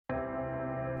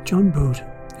John Boot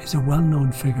is a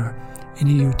well-known figure in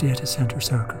EU data centre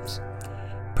circles,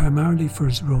 primarily for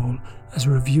his role as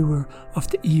a reviewer of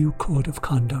the EU Code of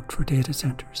Conduct for Data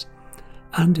Centres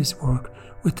and his work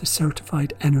with the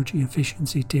Certified Energy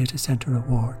Efficiency Data Centre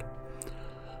Award.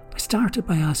 I started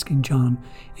by asking John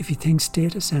if he thinks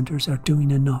data centres are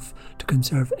doing enough to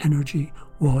conserve energy,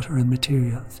 water and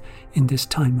materials in this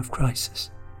time of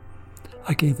crisis.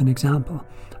 I gave an example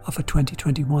of a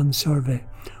 2021 survey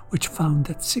which found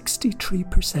that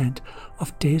 63%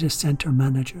 of data centre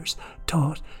managers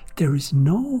thought there is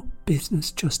no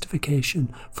business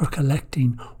justification for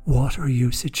collecting water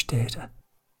usage data.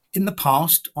 In the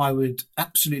past, I would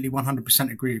absolutely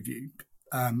 100% agree with you.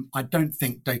 I don't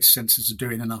think data centres are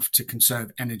doing enough to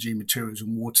conserve energy, materials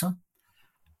and water.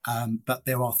 But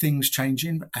there are things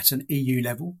changing at an EU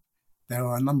level. There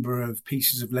are a number of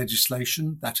pieces of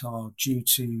legislation that are due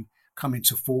to come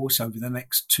into force over the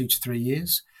next 2 to 3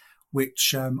 years,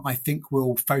 which I think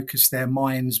will focus their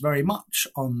minds very much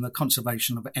on the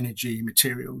conservation of energy,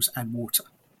 materials and water.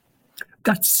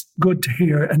 That's good to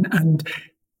hear. And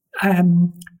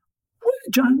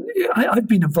John, I've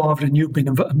been involved, and you've been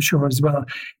involved, I'm sure as well,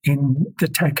 in the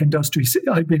tech industry.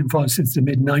 I've been involved since the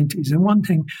mid-90s. And one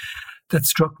thing that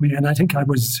struck me, and I think I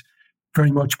was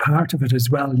very much part of it as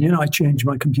well, I change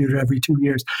my computer every 2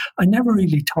 years. I never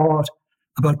really thought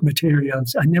about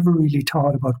materials. I never really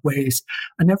thought about waste.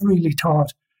 I never really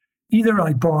thought, either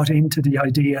I bought into the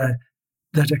idea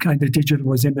that a kind of digital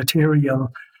was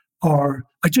immaterial, or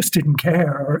I just didn't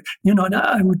care. Or, and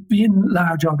I would be in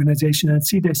large organizations and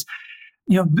see this,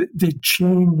 they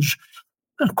change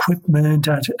equipment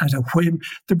at a whim.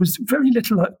 There was very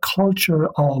little culture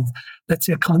of, let's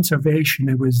say, conservation.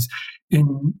 It was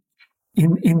in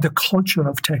the culture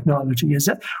of technology. Is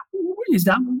that,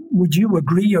 would you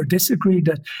agree or disagree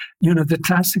that, the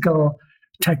classical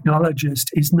technologist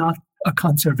is not a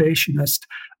conservationist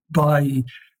by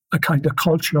a kind of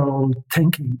cultural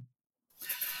thinking?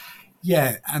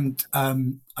 Yeah, and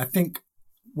I think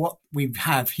what we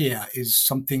have here is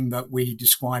something that we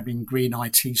describe in green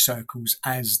IT circles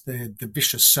as the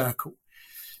vicious circle.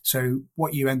 So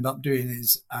what you end up doing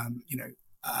is,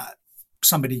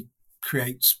 somebody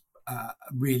creates a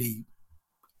really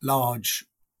large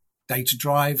data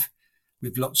drive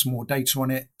with lots more data on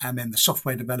it, and then the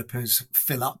software developers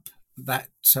fill up that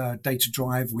data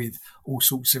drive with all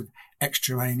sorts of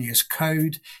extraneous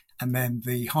code, and then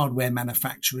the hardware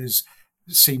manufacturers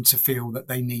seem to feel that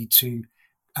they need to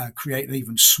create an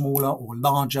even smaller or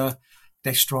larger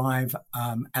disk drive,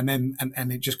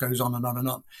 and it just goes on and on and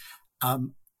on.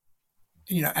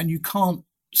 And you can't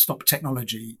stop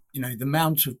technology. The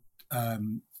amount of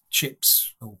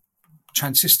chips or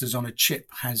transistors on a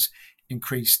chip has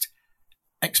increased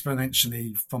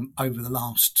exponentially from over the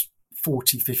last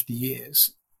 40, 50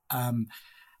 years. And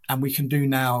we can do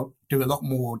a lot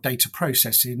more data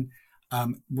processing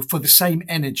for the same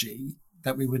energy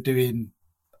that we were doing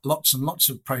lots and lots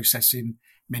of processing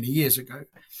many years ago.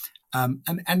 And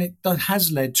it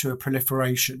has led to a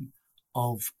proliferation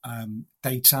of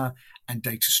data and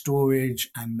data storage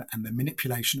and the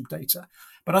manipulation of data.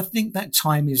 But I think that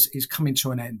time is coming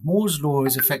to an end. Moore's law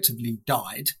has effectively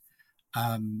died.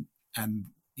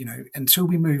 Until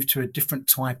we move to a different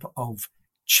type of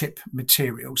chip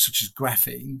material, such as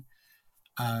graphene,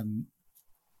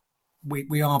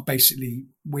 we're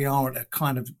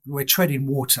treading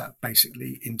water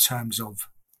basically in terms of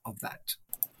that.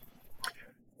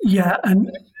 Yeah,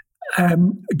 and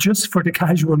just for the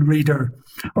casual reader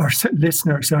or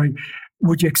listener,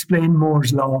 would you explain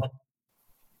Moore's law?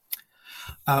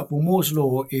 Moore's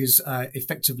law is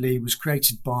effectively was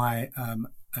created by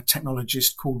a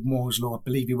technologist called Moore's law. I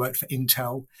believe he worked for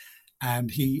Intel,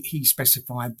 and he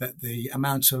specified that the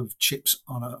amount of chips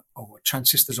or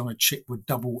transistors on a chip would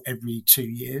double every 2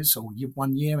 years or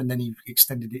 1 year, and then he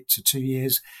extended it to 2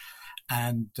 years.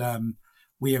 And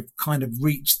we have kind of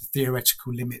reached the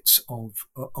theoretical limits of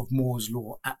Moore's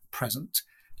law at present.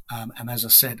 And as I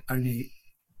said,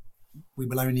 we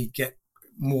will only get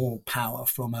more power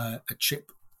from a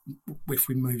chip if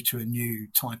we move to a new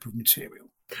type of material.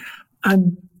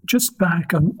 And just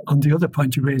back on the other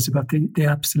point you raised about the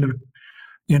absolute,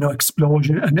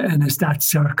 explosion, and it's that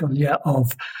circle,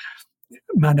 of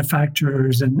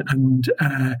manufacturers and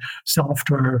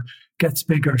software gets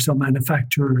bigger, so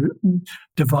manufacturer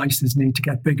devices need to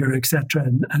get bigger,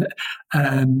 etc.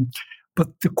 But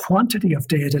the quantity of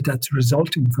data that's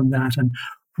resulting from that, and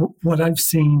what I've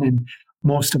seen in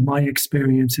most of my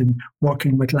experience in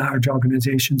working with large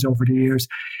organizations over the years,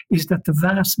 is that the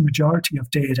vast majority of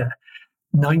data,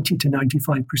 90 to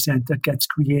 95% that gets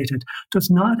created, does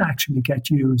not actually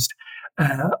get used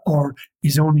or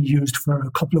is only used for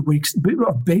a couple of weeks,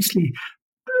 or basically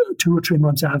 2 or 3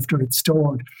 months after it's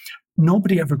stored.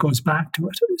 Nobody ever goes back to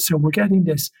it. So we're getting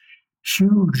this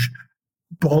huge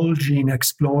bulging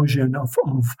explosion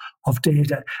of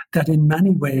data that in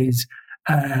many ways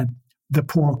the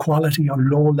poor quality or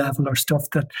low level or stuff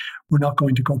that we're not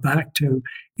going to go back to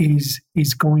is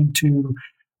going to,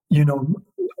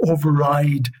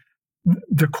 override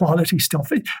the quality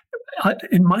stuff.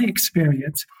 In my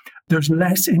experience, there's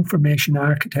less information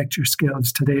architecture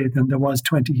skills today than there was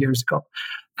 20 years ago.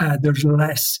 There's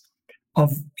less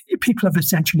of, people have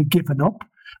essentially given up.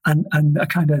 And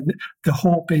kind of the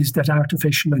hope is that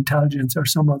artificial intelligence or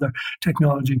some other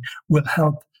technology will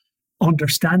help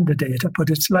understand the data. But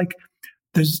it's like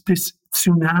there's this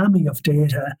tsunami of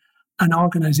data, and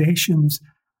organizations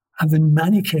have in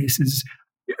many cases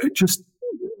just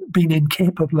been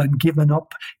incapable and given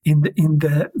up in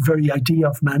the very idea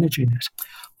of managing it.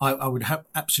 I would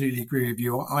absolutely agree with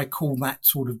you. I call that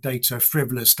sort of data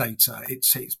frivolous data.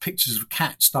 It's pictures of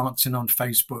cats dancing on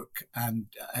Facebook and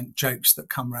jokes that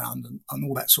come around and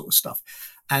all that sort of stuff.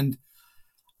 And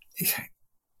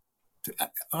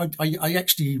I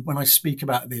actually, when I speak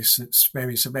about this at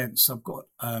various events, I've got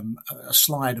a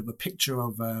slide of a picture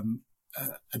of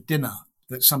a dinner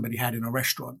that somebody had in a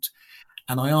restaurant.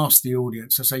 And I asked the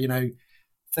audience, I say,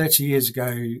 30 years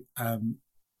ago,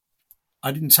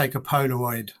 I didn't take a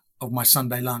Polaroid of my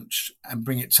Sunday lunch and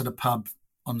bring it to the pub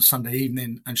on Sunday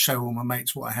evening and show all my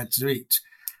mates what I had to eat.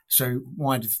 So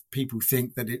why do people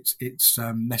think that it's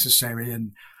necessary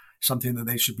and something that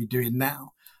they should be doing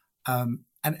now? And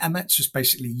that's just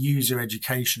basically user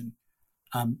education.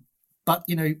 But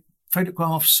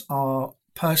photographs are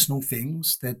personal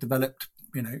things. They're developed,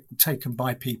 taken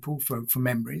by people for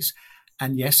memories.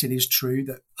 And yes, it is true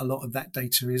that a lot of that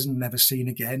data isn't never seen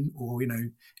again, or,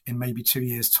 in maybe 2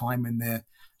 years' time when they're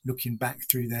looking back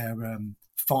through their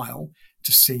file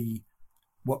to see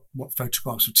what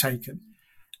photographs were taken.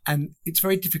 And it's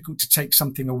very difficult to take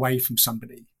something away from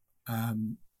somebody.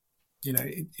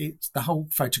 It's the whole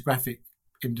photographic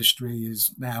industry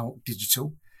is now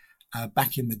digital.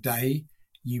 Back in the day,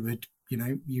 you'd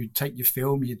take your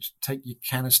film, you'd take your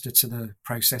canister to the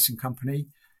processing company.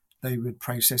 They would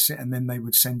process it, and then they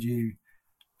would send you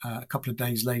a couple of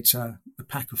days later a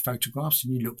pack of photographs,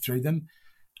 and you look through them,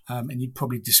 and you'd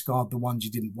probably discard the ones you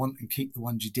didn't want and keep the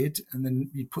ones you did, and then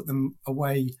you'd put them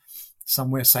away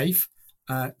somewhere safe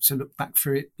to look back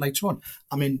through it later on.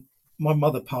 I mean, my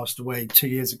mother passed away 2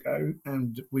 years ago,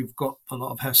 and we've got a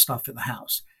lot of her stuff at the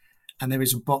house, and there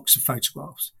is a box of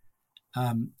photographs.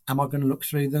 Am I going to look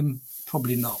through them?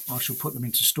 Probably not. I shall put them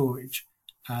into storage.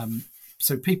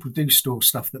 So people do store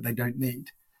stuff that they don't need.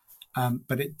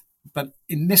 But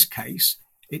in this case,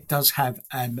 it does have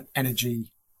an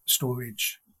energy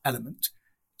storage element.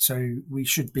 So we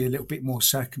should be a little bit more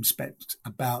circumspect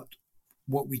about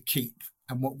what we keep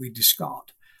and what we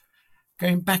discard.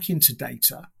 Going back into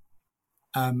data,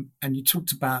 and you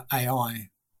talked about AI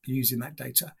using that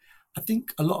data. I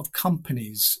think a lot of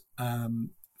companies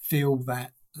feel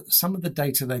that some of the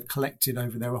data they've collected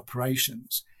over their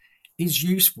operations is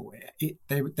useful.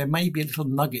 There may be a little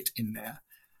nugget in there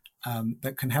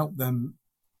that can help them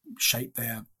shape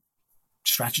their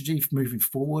strategy for moving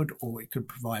forward, or it could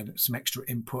provide some extra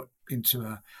input into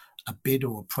a bid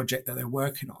or a project that they're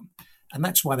working on. And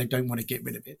that's why they don't want to get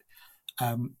rid of it.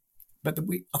 But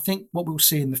I think what we'll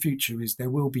see in the future is there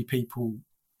will be people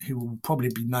who will probably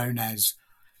be known as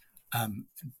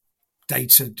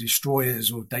data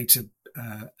destroyers or data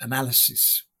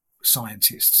analysis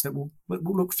scientists that will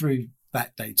look through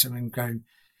that data and go,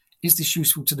 is this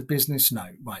useful to the business? No.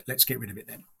 Right, let's get rid of it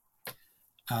then.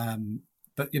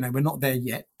 But, we're not there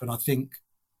yet. But I think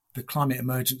the climate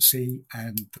emergency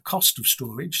and the cost of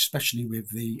storage, especially with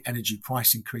the energy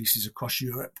price increases across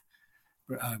Europe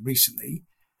recently,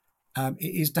 it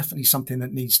is definitely something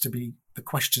that the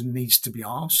question needs to be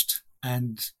asked,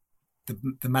 and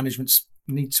the managements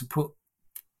need to put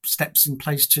steps in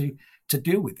place to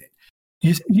deal with it.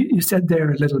 You said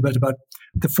there a little bit about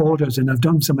the photos, and I've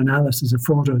done some analysis of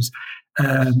photos.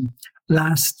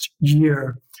 Last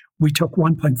year, we took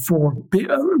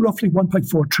roughly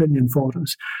 1.4 trillion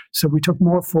photos. So we took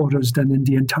more photos than in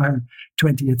the entire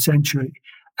 20th century.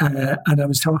 And I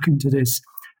was talking to this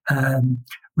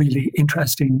really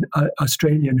interesting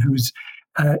Australian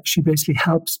she basically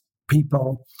helps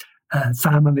people,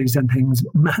 families and things,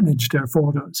 manage their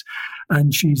photos.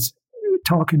 And she's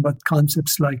talking about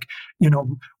concepts like,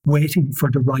 waiting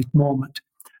for the right moment,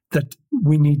 that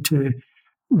we need to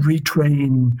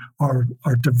retrain or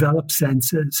develop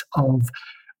senses of,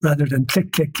 rather than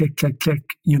click, click, click, click, click,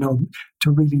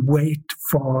 to really wait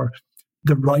for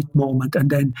the right moment, and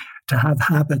then to have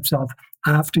habits of,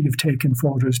 after you've taken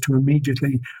photos, to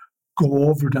immediately go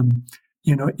over them,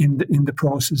 in the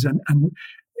process, and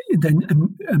then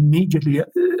immediately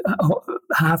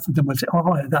half of them will say,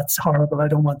 "Oh, that's horrible. I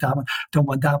don't want that one. Don't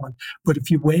want that one." But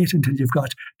if you wait until you've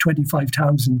got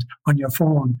 25,000 on your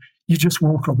phone, you just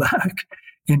won't go back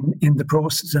in the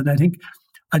process. And I think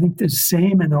the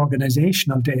same in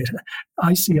organizational data.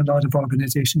 I see a lot of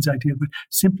organizations I deal with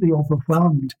simply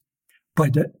overwhelmed by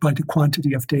the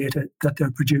quantity of data that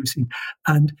they're producing.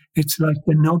 And it's like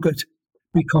the nugget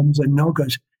becomes a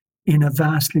nugget in a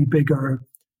vastly bigger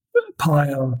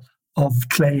pile of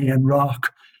clay and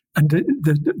rock. And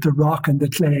the rock and the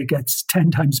clay gets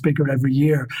 10 times bigger every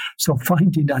year. So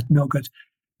finding that nugget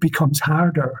becomes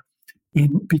harder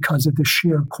because of the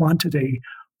sheer quantity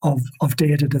of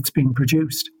data that's being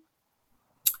produced.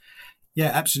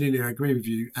 Yeah, absolutely. I agree with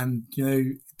you. And,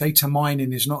 data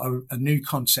mining is not a new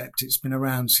concept. It's been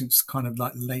around since kind of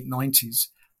like the late 90s.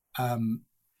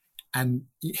 And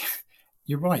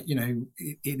you're right, it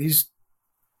is,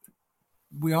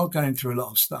 we are going through a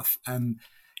lot of stuff. And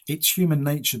it's human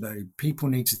nature, though. People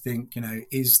need to think,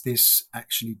 is this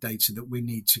actually data that we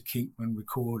need to keep and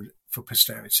record for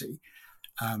posterity?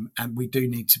 And we do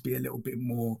need to be a little bit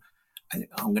more,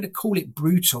 I'm going to call it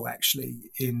brutal, actually,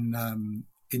 in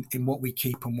what we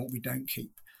keep and what we don't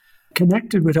keep.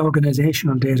 Connected with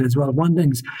organizational data as well, one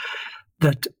thing's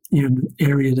that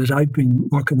area that I've been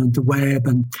working on, the web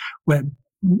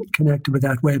connected with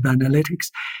that, web analytics.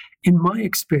 In my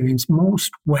experience,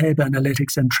 most web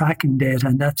analytics and tracking data,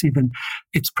 and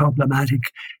it's problematic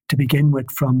to begin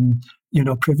with from,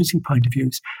 privacy point of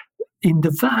views. In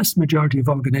the vast majority of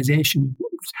organizations,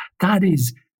 that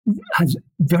has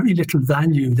very little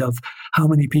value of how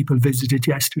many people visited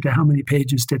yesterday, how many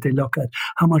pages did they look at,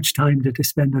 how much time did they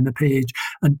spend on a page,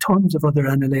 and tons of other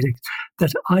analytics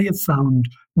that I have found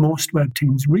most web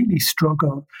teams really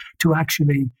struggle to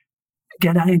actually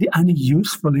get any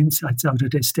useful insights out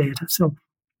of this data. So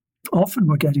often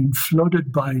we're getting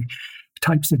flooded by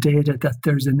types of data that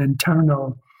there's an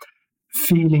internal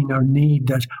feeling or need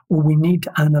that, we need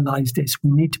to analyze this,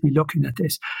 we need to be looking at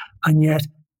this. And yet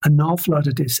an awful lot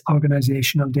of this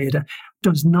organizational data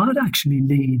does not actually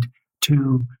lead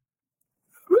to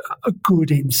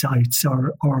good insights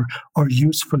or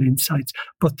useful insights,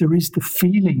 but there is the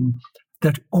feeling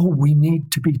that, we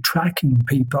need to be tracking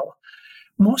people.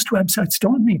 Most websites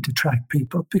don't need to track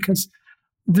people because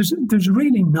there's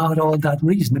really not all that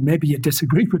reason. And maybe you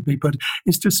disagree with me, but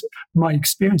it's just my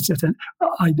experience that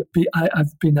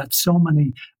I've been at so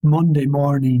many Monday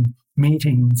morning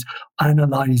meetings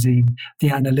analyzing the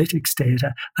analytics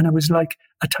data, and it was like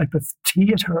a type of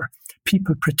theater,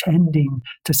 people pretending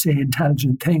to say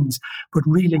intelligent things, but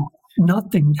really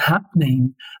nothing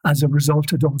happening as a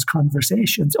result of those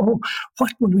conversations.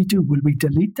 What will we do? Will we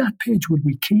delete that page? Will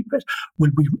we keep it?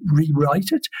 Will we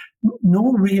rewrite it?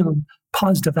 No real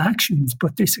positive actions,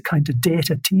 but this kind of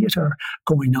data theater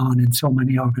going on in so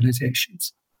many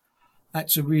organizations.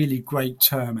 That's a really great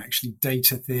term, actually,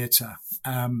 data theater.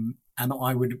 And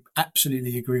I would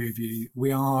absolutely agree with you.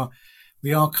 We are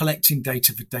collecting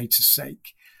data for data's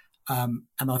sake. And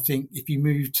I think if you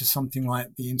move to something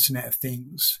like the Internet of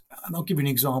Things, and I'll give you an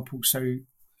example. So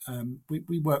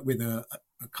we work with a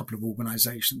couple of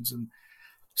organizations, and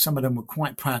some of them were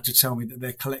quite proud to tell me that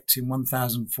they're collecting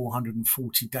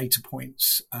 1,440 data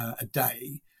points a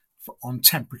day on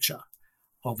temperature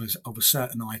of a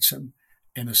certain item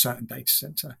in a certain data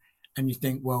center. And you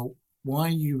think, well, why are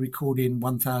you recording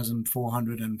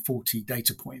 1,440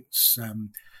 data points?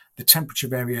 The temperature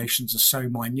variations are so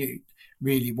minute.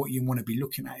 Really, what you want to be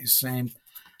looking at is saying,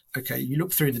 okay, you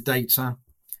look through the data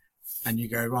and you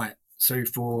go, right, so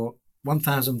for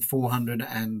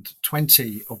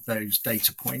 1,420 of those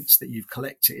data points that you've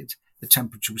collected, the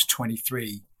temperature was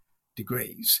 23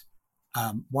 degrees.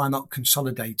 Why not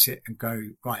consolidate it and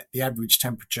go, right, the average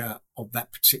temperature of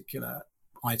that particular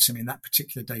item in that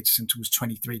particular data center was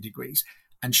 23 degrees,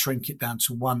 and shrink it down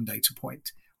to one data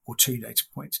point or two data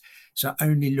points. So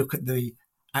only look at the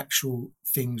actual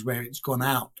things where it's gone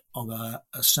out of a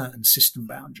certain system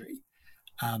boundary,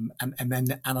 and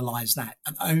then analyze that,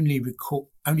 and only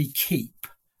keep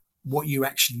what you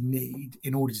actually need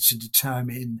in order to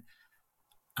determine,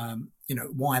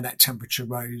 why that temperature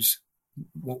rose,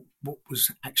 what was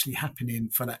actually happening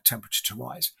for that temperature to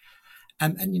rise.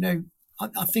 And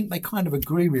I think they kind of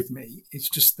agree with me. It's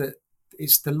just that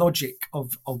it's the logic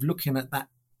of looking at that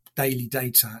daily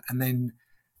data and then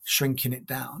shrinking it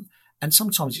down. And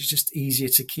sometimes it's just easier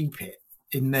to keep it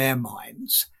in their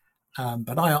minds.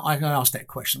 But I asked that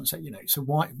question and said, so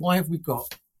why have we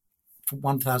got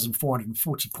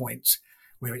 1,440 points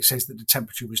where it says that the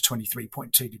temperature was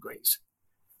 23.2 degrees.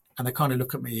 And they kind of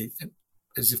look at me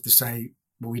as if to say,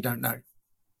 well, we don't know.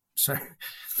 So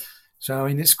I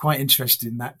mean, it's quite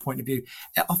interesting, that point of view.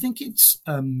 I think it's,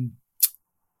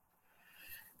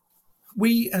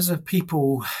 we as a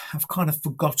people have kind of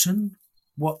forgotten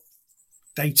what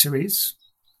data is,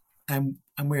 and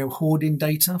we're hoarding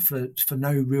data for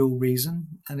no real reason.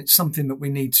 And it's something that we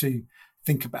need to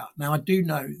think about. Now, I do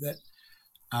know that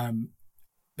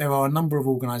there are a number of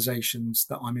organizations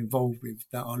that I'm involved with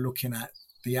that are looking at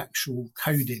the actual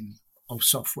coding of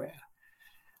software.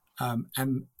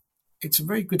 And it's a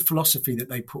very good philosophy that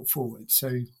they put forward.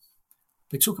 So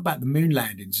they talk about the moon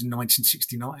landings in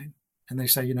 1969, and they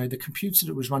say, the computer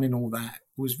that was running all that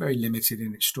was very limited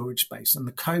in its storage space, and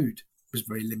the code was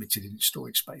very limited in its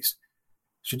storage space.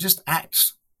 So just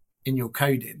act in your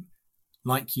coding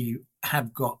like you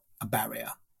have got a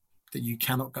barrier that you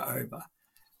cannot go over,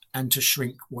 and to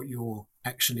shrink what you're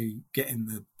actually getting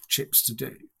the chips to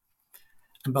do.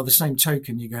 And by the same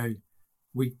token, you go,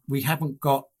 we haven't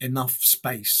got enough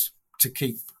space to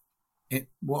keep it,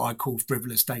 what I call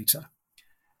frivolous data.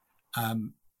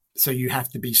 So you have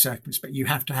to be circumspect. You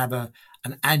have to have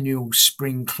an annual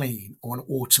spring clean or an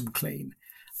autumn clean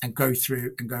and go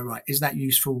through and go, right, is that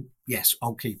useful? Yes,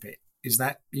 I'll keep it. Is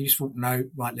that useful? No,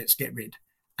 right, let's get rid.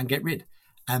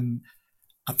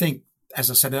 I think, as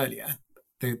I said earlier,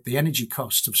 the energy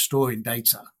costs of storing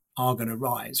data are going to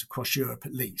rise across Europe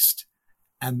at least.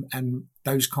 And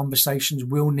those conversations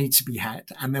will need to be had,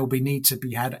 and they'll need to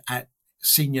be had at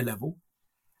senior level.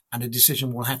 And a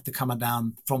decision will have to come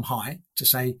down from high to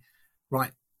say,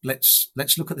 right, let's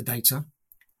look at the data.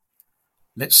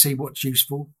 Let's see what's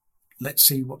useful. Let's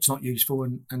see what's not useful,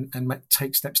 and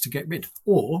take steps to get rid,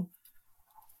 or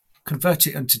convert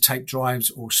it into tape drives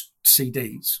or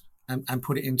CDs and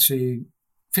put it into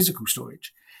physical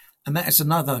storage. And that is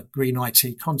another green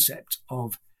IT concept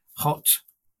of hot,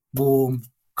 warm,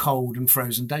 cold, and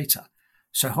frozen data.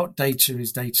 So hot data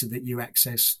is data that you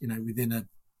access, within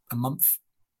a month,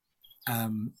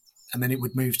 and then it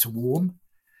would move to warm.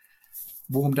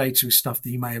 Warm data is stuff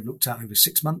that you may have looked at over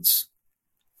 6 months.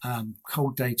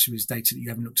 Cold data is data that you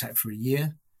haven't looked at for a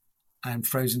year, and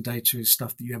frozen data is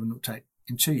stuff that you haven't looked at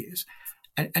in 2 years.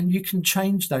 And you can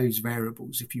change those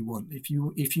variables if you want. If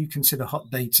you consider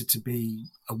hot data to be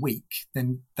a week,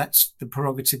 then that's the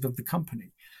prerogative of the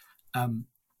company.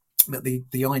 But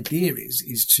the idea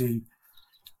is to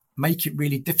make it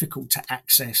really difficult to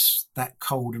access that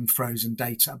cold and frozen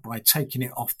data by taking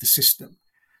it off the system,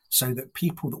 so that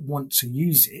people that want to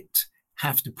use it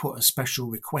have to put a special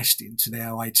request into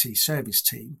their IT service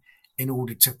team in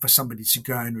order for somebody to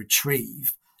go and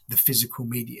retrieve the physical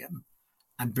medium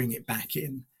and bring it back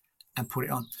in and put it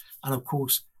on. And of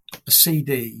course, a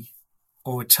CD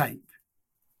or a tape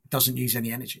doesn't use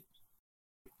any energy.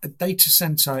 A data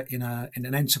center in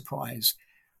an enterprise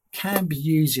can be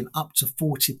using up to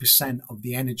 40% of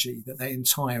the energy that the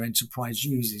entire enterprise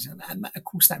uses. And of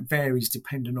course, that varies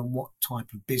depending on what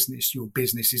type of business your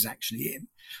business is actually in.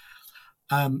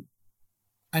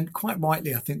 And quite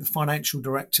rightly, I think the financial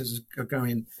directors are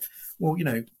going, well,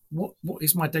 what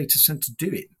is my data center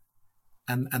doing?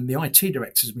 And the IT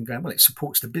directors have been going, well, it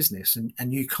supports the business,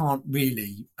 and you can't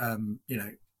really,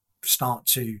 start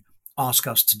to ask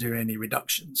us to do any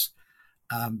reductions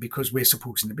because we're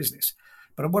supporting the business.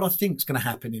 But what I think is going to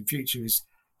happen in future is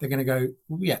they're going to go,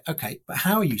 well, yeah, okay, but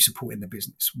how are you supporting the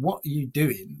business? What are you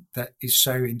doing that is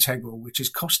so integral, which is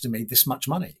costing me this much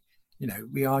money?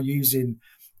 We are using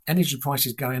energy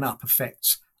prices going up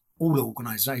affects all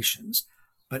organizations.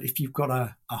 But if you've got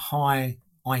a high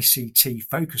ICT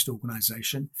focused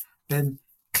organization, then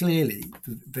clearly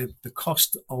the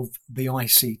cost of the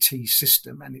ICT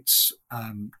system and its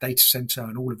data center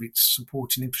and all of its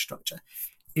supporting infrastructure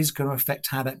is going to affect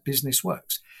how that business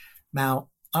works. Now,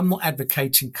 I'm not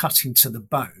advocating cutting to the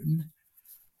bone,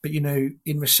 but, in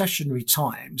recessionary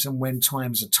times and when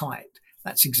times are tight,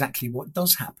 that's exactly what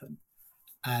does happen.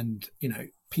 And,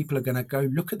 people are going to go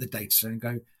look at the data and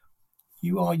go,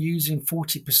 you are using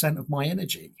 40% of my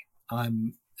energy.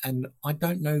 And I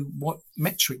don't know what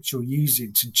metrics you're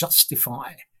using to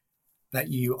justify that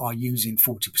you are using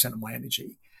 40% of my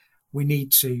energy. We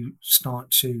need to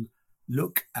start to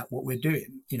look at what we're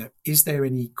doing. Is there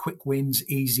any quick wins,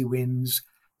 easy wins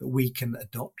that we can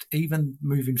adopt, even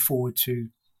moving forward to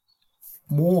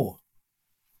more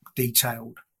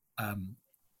detailed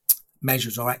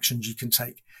measures or actions you can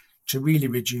take to really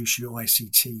reduce your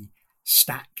ICT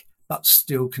stack, but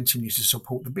still continue to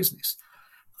support the business?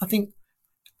 I think,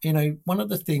 one of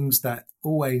the things that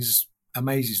always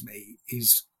amazes me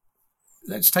is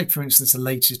let's take, for instance, the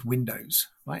latest Windows,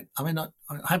 right? I mean, I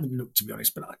haven't looked, to be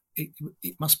honest, but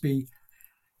it must be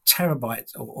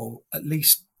terabytes or at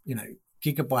least,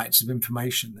 gigabytes of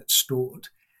information that's stored.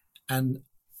 And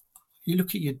you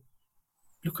look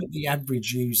at the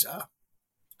average user,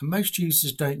 and most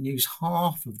users don't use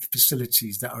half of the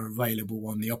facilities that are available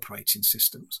on the operating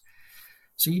systems.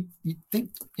 So you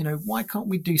think, why can't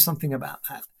we do something about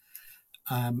that?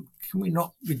 Can we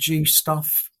not reduce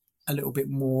stuff a little bit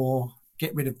more,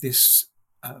 get rid of this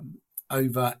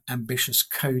over ambitious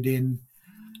coding,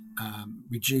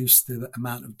 reduce the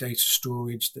amount of data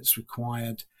storage that's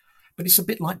required? But it's a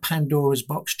bit like Pandora's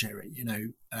box, Jerry.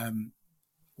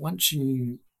 Once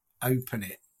you open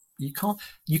it, you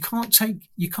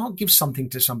can't give something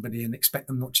to somebody and expect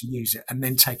them not to use it and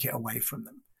then take it away from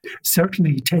them.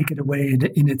 Certainly take it away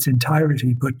in its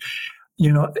entirety, but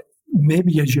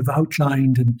maybe as you've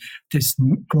outlined, and this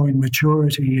growing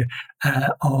maturity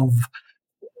of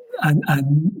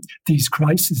and these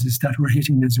crises that we're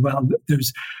hitting as well.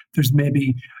 There's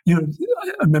maybe, I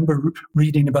remember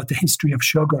reading about the history of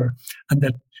sugar, and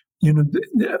that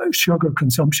the sugar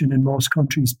consumption in most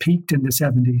countries peaked in the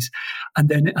 70s,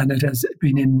 and it has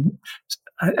been in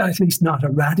at least not a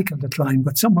radical decline,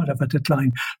 but somewhat of a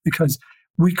decline, because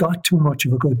we got too much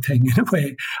of a good thing in a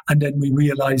way, and then we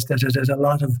realized that it had a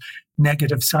lot of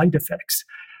negative side effects.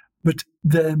 But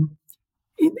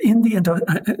in the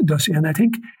industry, and I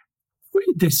think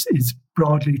this is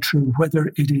broadly true, whether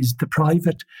it is the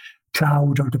private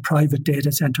cloud or the private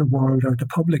data center world or the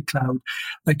public cloud,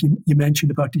 like you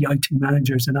mentioned about the IT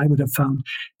managers, and I would have found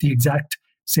the exact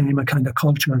same kind of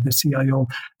culture, the CIO,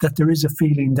 that there is a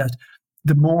feeling that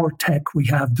the more tech we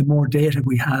have, the more data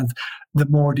we have, the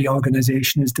more the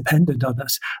organization is dependent on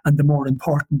us, and the more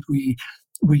important we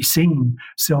seem.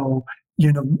 So,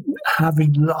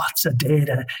 having lots of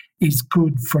data is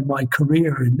good for my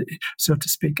career, so to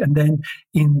speak. And then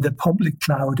in the public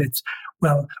cloud, it's,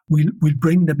 well, we'll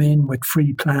bring them in with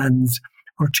free plans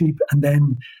or cheap, and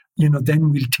then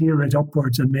we'll tier it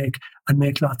upwards and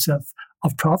make lots of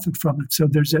profit from it. So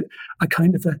there's a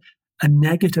kind of a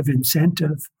negative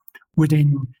incentive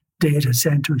within data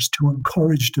centers to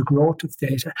encourage the growth of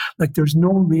data. Like, there's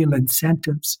no real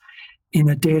incentives in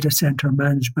a data center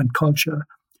management culture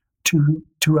to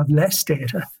have less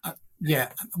data.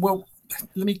 Well,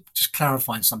 let me just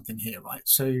clarify something here, right?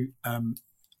 So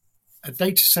a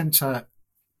data center,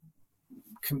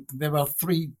 there are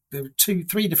three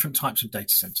different types of data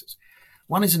centers.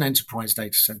 One is an enterprise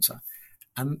data center,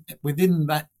 and within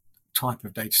that type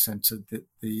of data center,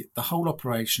 the whole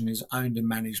operation is owned and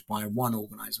managed by one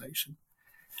organization.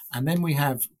 And then we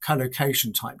have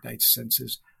co-location type data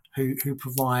centers who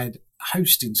provide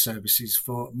hosting services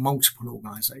for multiple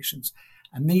organizations.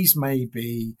 And these may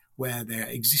be where their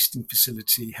existing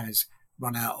facility has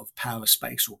run out of power,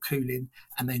 space, or cooling,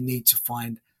 and they need to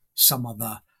find some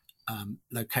other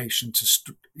location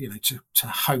to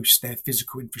host their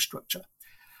physical infrastructure.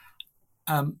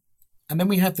 And then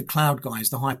we have the cloud guys,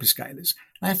 the hyperscalers.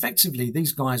 Now, effectively,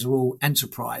 these guys are all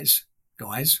enterprise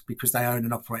guys because they own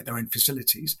and operate their own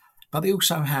facilities, but they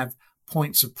also have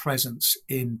points of presence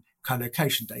in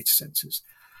co-location data centers.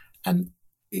 And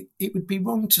it would be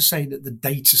wrong to say that the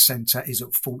data center is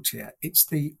at fault here. It's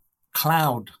the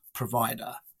cloud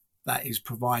provider that is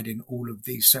providing all of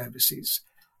these services.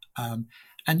 And,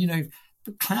 the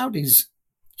cloud is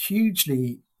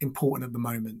hugely important at the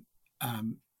moment.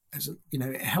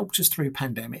 It helped us through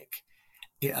pandemic.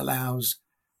 It allows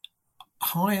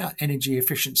higher energy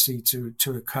efficiency to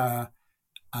occur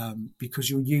because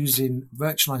you're using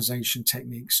virtualization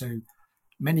techniques. So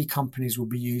many companies will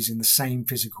be using the same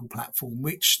physical platform,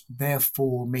 which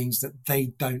therefore means that they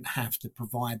don't have to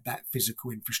provide that physical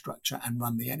infrastructure and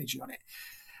run the energy on it.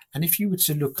 And if you were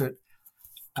to look at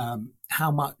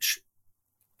how much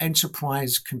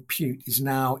enterprise compute is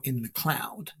now in the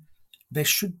cloud, there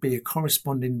should be a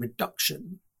corresponding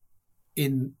reduction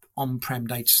in on-prem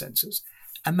data centers.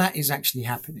 And that is actually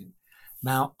happening.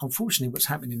 Now, unfortunately, what's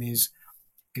happening is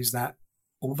that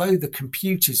although the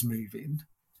compute is moving,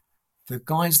 the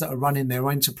guys that are running their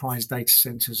enterprise data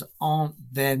centers aren't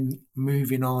then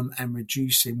moving on and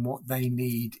reducing what they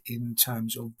need in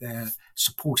terms of their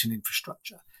supporting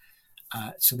infrastructure.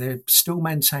 So they're still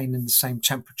maintaining the same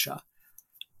temperature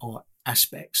or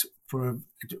aspects for a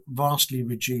vastly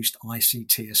reduced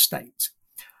ICT estate.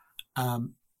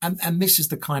 And this is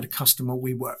the kind of customer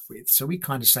we work with. So we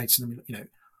kind of say to them,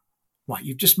 right,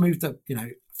 you've just moved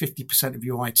 50% of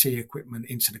your IT equipment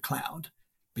into the cloud,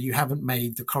 but you haven't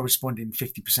made the corresponding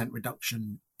 50%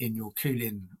 reduction in your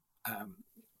cooling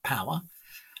power.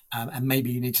 And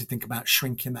maybe you need to think about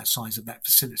shrinking that size of that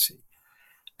facility.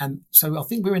 And so I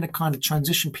think we're in a kind of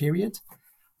transition period.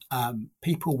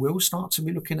 People will start to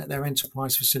be looking at their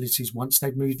enterprise facilities once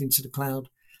they've moved into the cloud,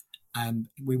 and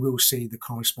we will see the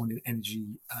corresponding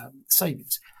energy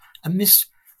savings. And this,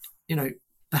 the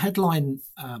headline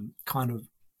kind of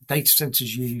data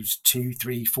centers use 2,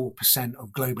 3, 4%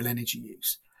 of global energy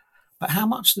use. But how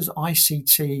much does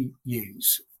ICT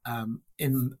use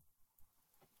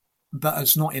but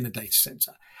it's not in a data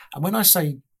center? And when I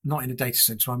say not in a data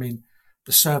center, I mean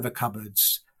the server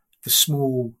cupboards, the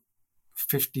small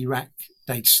 50 rack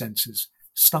data centers,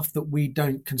 stuff that we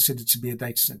don't consider to be a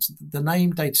data center. The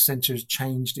name data center has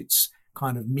changed its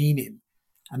kind of meaning,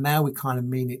 and now we kind of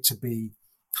mean it to be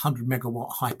 100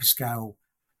 megawatt hyperscale,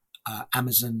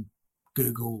 Amazon,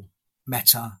 Google,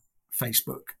 Meta,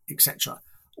 Facebook, etc.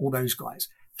 All those guys.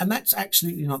 And that's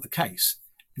absolutely not the case.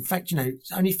 In fact,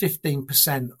 it's only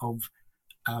 15% of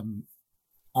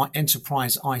our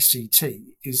enterprise ICT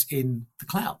is in the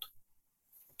cloud.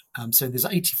 So there's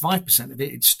 85% of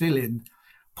it. It's still in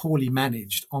poorly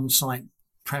managed on-site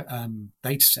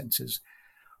data centers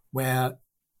where,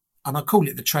 and I call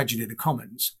it the tragedy of the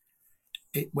commons,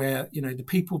 where the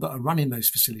people that are running those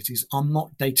facilities are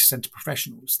not data center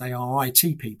professionals. They are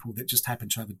IT people that just happen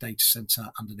to have a data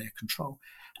center under their control.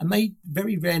 And they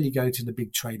very rarely go to the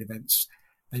big trade events.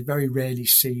 They very rarely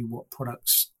see what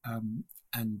products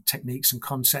and techniques and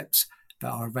concepts that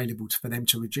are available for them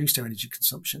to reduce their energy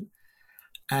consumption.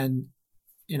 And,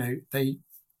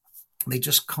 they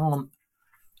just can't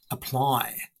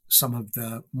apply some of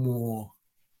the more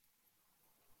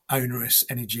onerous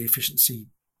energy efficiency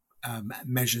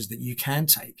measures that you can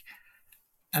take.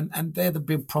 And they're the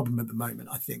big problem at the moment,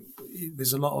 I think.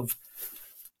 There's a lot of,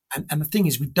 and the thing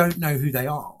is, we don't know who they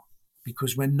are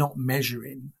because we're not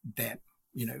measuring them,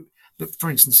 But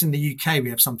for instance, in the UK, we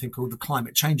have something called the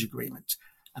Climate Change Agreement.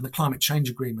 And the Climate Change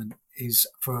Agreement is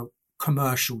for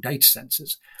commercial data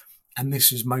centers. And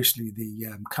this is mostly the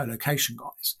co-location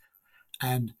guys.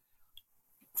 And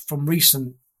from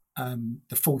recent,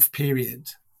 the fourth period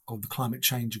of the Climate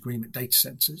Change Agreement data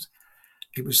centers,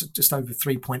 it was just over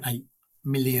 3.8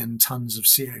 million tons of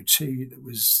CO2 that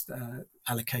was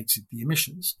allocated the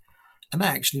emissions. And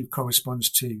that actually corresponds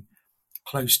to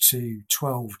close to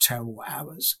 12 terawatt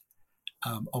hours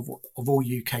of all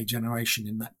UK generation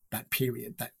in that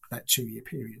period, that 2-year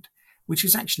period, which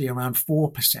is actually around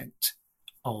 4%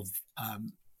 of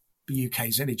the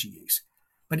UK's energy use.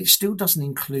 But it still doesn't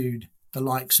include the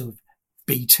likes of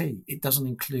BT. It doesn't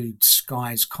include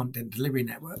Sky's content delivery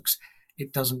networks.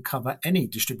 It doesn't cover any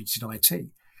distributed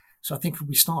IT. So I think if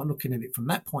we start looking at it from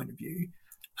that point of view,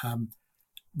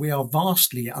 we are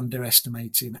vastly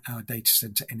underestimating our data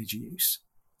center energy use.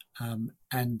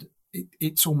 And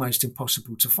it's almost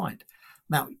impossible to find.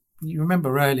 Now, you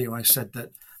remember earlier I said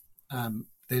that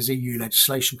there's EU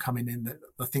legislation coming in that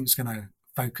I think is going to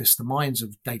focus the minds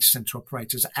of data center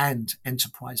operators and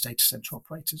enterprise data center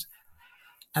operators.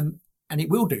 And it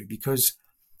will do, because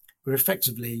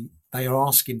they are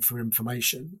asking for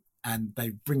information, and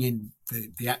they bring in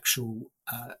the actual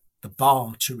the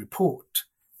bar to report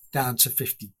down to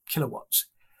 50 kilowatts.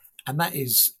 And that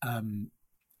is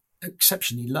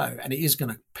exceptionally low, and it is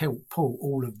going to pull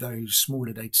all of those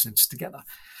smaller data centers together.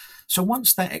 So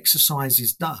once that exercise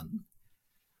is done,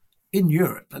 in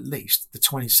Europe, at least the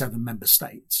 27 member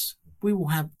states, we will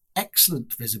have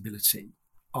excellent visibility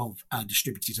of our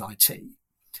distributed IT.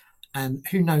 And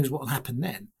who knows what will happen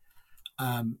then?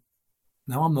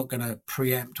 Now, I'm not going to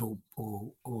preempt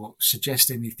or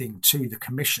suggest anything to the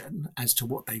Commission as to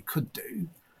what they could do,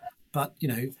 but,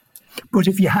 But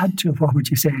if you had to, what would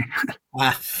you say?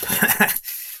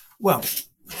 Well,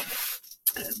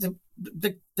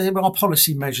 there are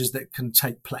policy measures that can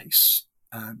take place,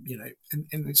 and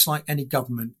it's like any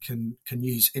government can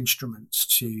use instruments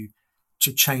to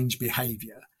change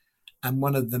behaviour. And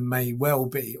one of them may well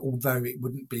be, although it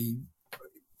wouldn't be,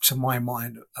 to my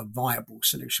mind, a viable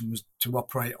solution, was to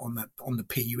operate on the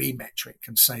PUE metric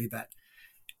and say that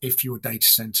if your data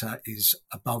centre is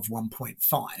above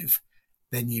 1.5,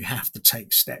 then you have to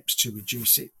take steps to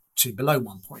reduce it to below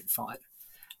 1.5.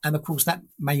 And of course, that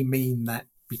may mean that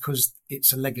because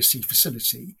it's a legacy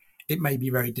facility, it may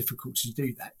be very difficult to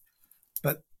do that.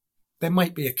 But there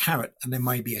might be a carrot and there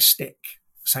may be a stick.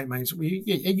 So it means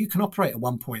you can operate a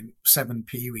 1.7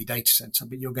 PUE data center,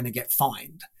 but you're going to get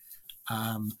fined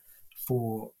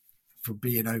for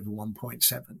being over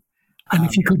 1.7. And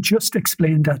if you could just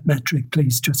explain that metric,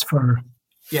 please, just for...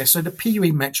 Yeah, so the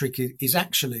PUE metric is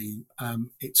actually,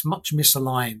 it's much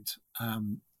misaligned.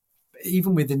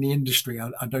 Even within the industry,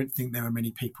 I don't think there are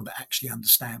many people that actually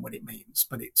understand what it means,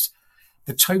 but it's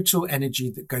the total energy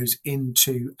that goes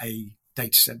into a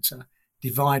data center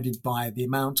divided by the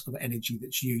amount of energy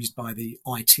that's used by the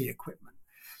IT equipment.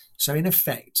 So in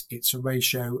effect, it's a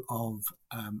ratio of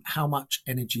how much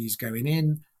energy is going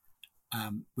in,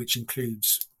 which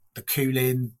includes the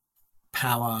cooling,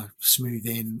 power,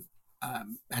 smoothing,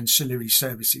 ancillary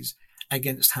services,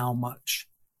 against how much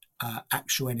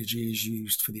actual energy is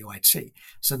used for the IT.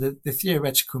 So the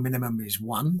theoretical minimum is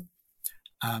 1,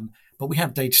 but we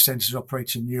have data centers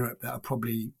operating in Europe that are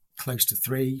probably close to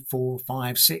 3, 4,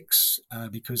 5, 6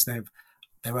 because they're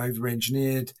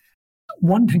over-engineered.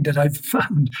 One thing that I've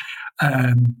found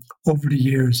over the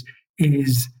years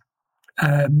is,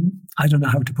 I don't know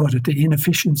how to put it, the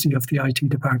inefficiency of the IT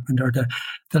department, or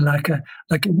the lack of,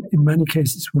 like in many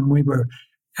cases when we were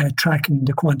tracking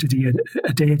the quantity of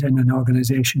data in an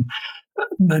organization,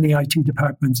 many IT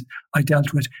departments I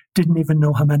dealt with didn't even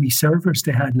know how many servers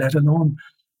they had, let alone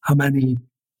how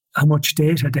much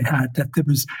data they had. That there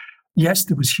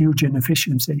was huge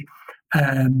inefficiency,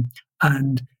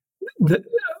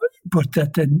 but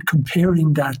that then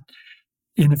comparing that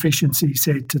inefficiency,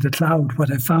 say, to the cloud,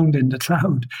 what I found in the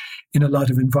cloud in a lot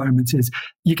of environments is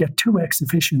you get 2x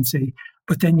efficiency,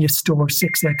 but then you store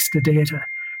 6x the data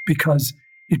because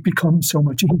it becomes so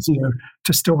much easier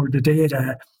to store the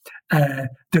data.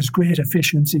 There's great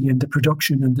efficiency in the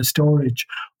production and the storage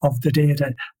of the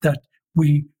data that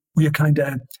we are kind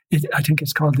of, I think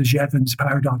it's called the Jevons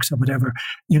paradox or whatever.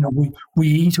 We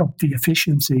eat up the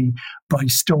efficiency by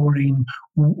storing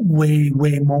way,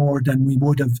 way more than we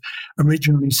would have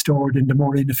originally stored in the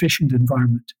more inefficient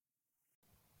environment.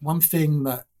 One thing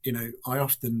that, I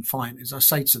often find is I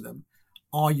say to them,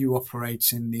 are you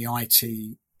operating the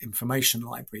IT information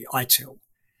library, ITIL?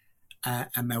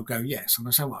 And they'll go, yes. And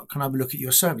I say, well, can I have a look at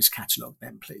your service catalogue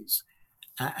then, please?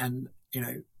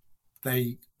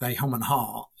 They hum and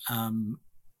ha,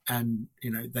 and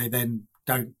they then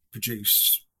don't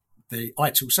produce the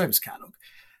ITIL service catalog,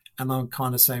 and I'll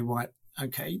kind of say, right,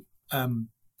 okay,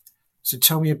 so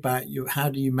tell me about how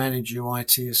do you manage your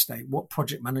IT estate? What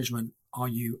project management are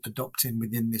you adopting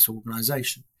within this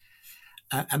organization?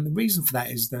 And the reason for that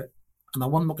is that, and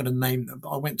I'm not going to name them, but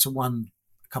I went to one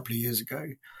a couple of years ago,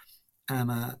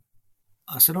 and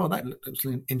I said, oh, that looks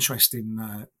an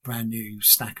interesting brand new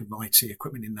stack of IT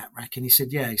equipment in that rack. And he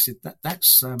said, yeah,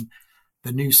 that's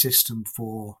the new system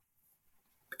for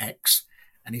X.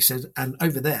 And he said, and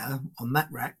over there on that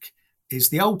rack is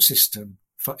the old system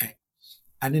for X.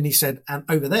 And then he said, and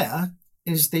over there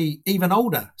is the even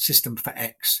older system for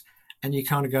X. And you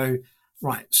kind of go,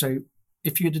 right, so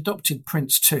if you'd adopted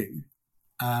Prince 2,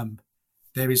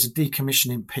 there is a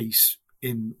decommissioning piece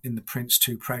in the Prince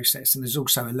 2 process, and there's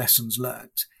also a lessons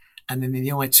learned. And then in the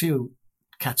ITIL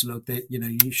catalogue, that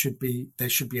there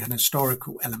should be an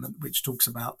historical element which talks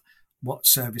about what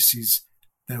services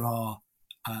there are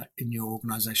in your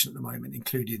organisation at the moment,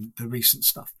 including the recent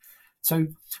stuff. So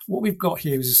what we've got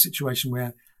here is a situation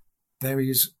where there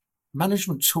is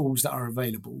management tools that are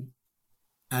available,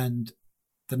 and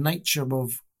the nature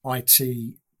of IT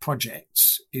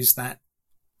projects is that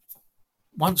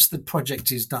once the project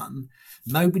is done,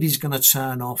 nobody's going to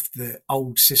turn off the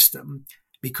old system,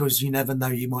 because you never know,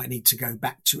 you might need to go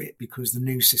back to it because the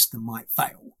new system might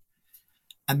fail.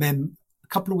 And then a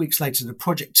couple of weeks later, the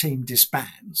project team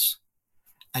disbands,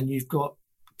 and you've got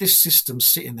this system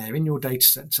sitting there in your data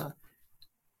center,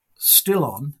 still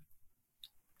on,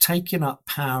 taking up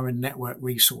power and network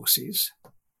resources.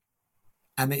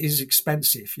 And it is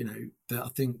expensive, I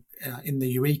think in the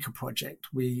Eureka project,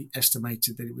 we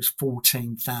estimated that it was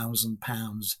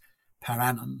 £14,000 per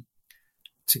annum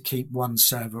to keep one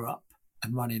server up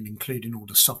and running, including all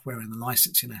the software and the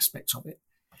licensing aspects of it.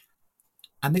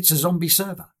 And it's a zombie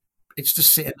server. It's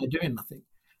just sitting there doing nothing.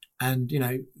 And,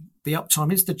 the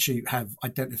Uptime Institute have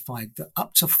identified that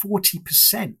up to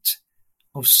 40%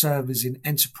 of servers in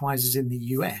enterprises in the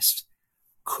US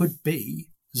could be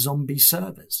zombie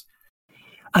servers.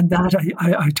 And that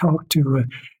I talked to,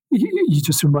 you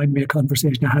just remind me of a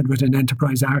conversation I had with an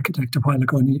enterprise architect a while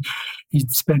ago, and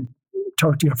he'd spent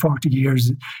 30 or 40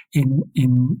 years in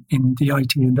the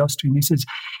IT industry. And he says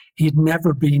he'd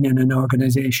never been in an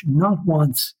organization, not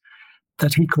once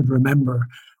that he could remember,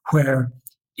 where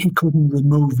he couldn't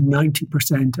remove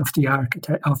 90% of the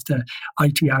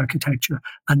IT architecture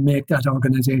and make that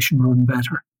organization run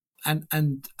better.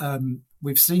 And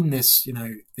we've seen this,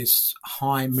 this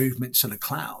high movement to the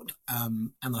cloud.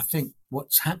 And I think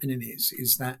what's happening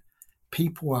is that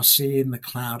people are seeing the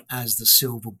cloud as the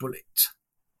silver bullet,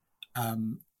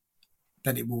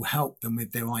 that it will help them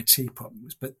with their IT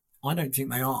problems. But I don't think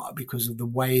they are, because of the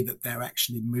way that they're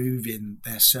actually moving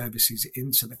their services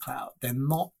into the cloud. They're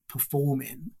not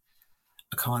performing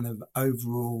a kind of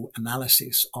overall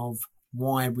analysis of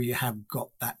why we have got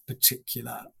that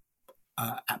particular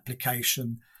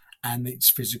application and its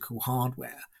physical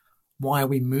hardware. Why are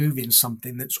we moving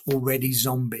something that's already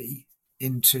zombie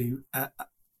into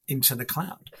the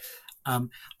cloud?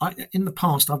 In the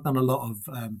past, I've done a lot of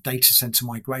data center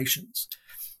migrations.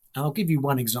 And I'll give you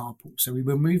one example. So we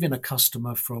were moving a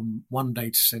customer from one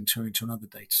data center into another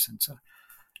data center.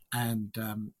 And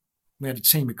we had a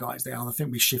team of guys there. And I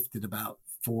think we shifted about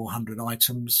 400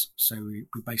 items. So we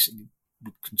basically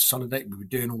would consolidate. We were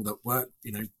doing all that work,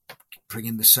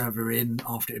 bringing the server in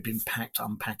after it had been packed,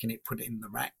 unpacking it, put it in the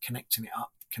rack, connecting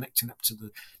up to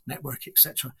the network,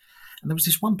 etc. And there was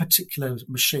this one particular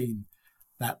machine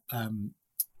that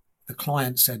the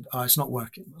client said, "Oh, it's not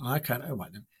working." Okay, all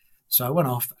right then. So I went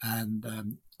off and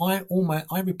I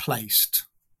replaced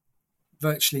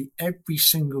virtually every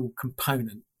single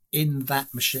component in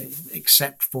that machine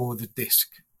except for the disk.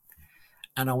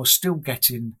 And I was still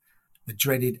getting the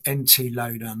dreaded NT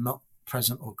loader not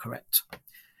present or correct.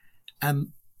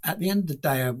 And at the end of the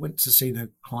day, I went to see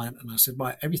the client and I said,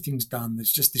 right, everything's done.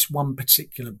 There's just this one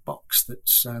particular box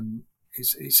that's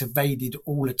it's evaded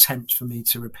all attempts for me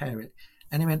to repair it.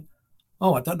 And he went,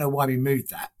 "Oh, I don't know why we moved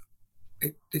that.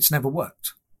 It's never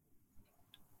worked."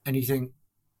 And you think,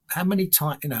 how many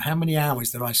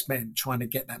hours did I spend trying to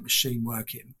get that machine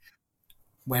working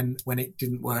when it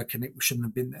didn't work and it shouldn't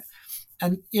have been there?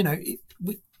 And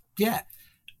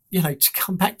to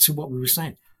come back to what we were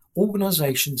saying,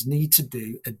 organizations need to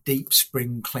do a deep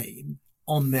spring clean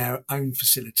on their own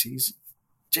facilities,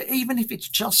 even if it's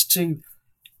just to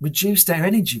reduce their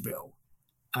energy bill.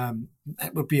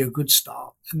 That would be a good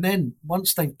start. And then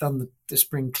once they've done the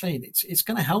spring clean, it's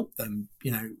going to help them,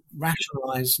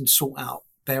 rationalize and sort out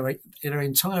their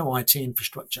entire IT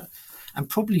infrastructure and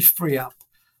probably free up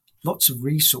lots of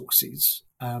resources,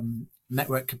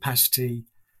 network capacity,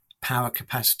 power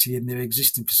capacity in their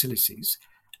existing facilities.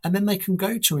 And then they can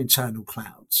go to internal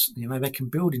clouds. They can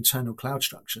build internal cloud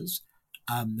structures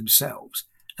themselves.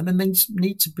 And then they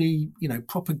need to be,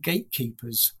 proper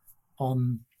gatekeepers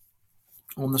on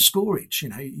the storage.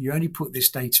 You only put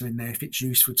this data in there if it's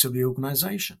useful to the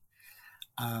organization.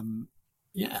 The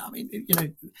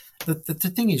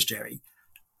thing is, Jerry,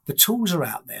 the tools are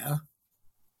out there.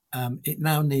 It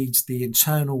now needs the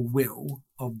internal will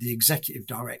of the executive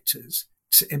directors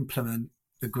to implement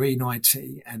the green IT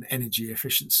and energy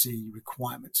efficiency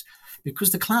requirements,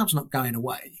 because the cloud's not going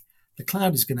away. The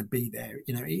cloud is going to be there.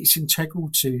 It's integral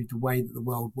to the way that the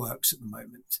world works at the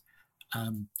moment.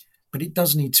 But it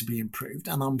does need to be improved.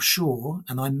 And I'm sure,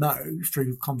 and I know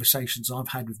through conversations I've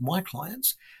had with my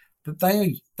clients, that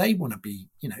they want to be,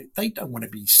 they don't want to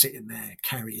be sitting there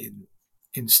carrying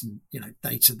instant,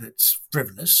 data that's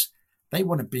frivolous. They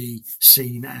want to be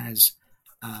seen as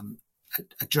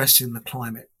addressing the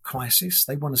climate crisis.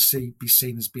 They want to be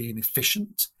seen as being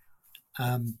efficient.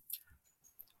 And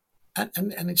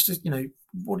it's just,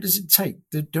 what does it take?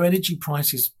 Do energy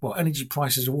prices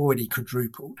have already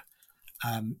quadrupled.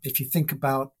 If you think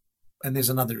about, and there's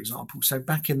another example. So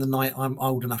back in the night, I'm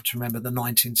old enough to remember the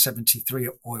 1973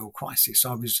 oil crisis.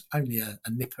 I was only a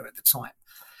nipper at the time.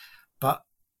 But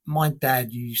my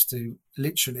dad used to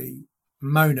literally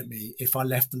moan at me if I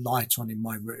left the light on in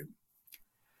my room.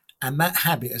 And that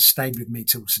habit has stayed with me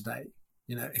till today.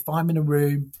 If I'm in a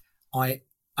room, I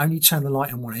only turn the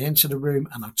light on when I enter the room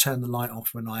and I turn the light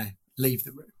off when I leave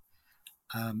the room.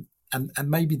 And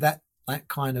maybe that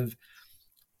kind of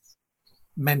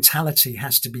mentality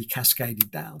has to be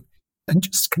cascaded down. And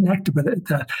just connected with it,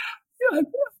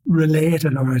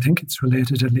 related, or I think it's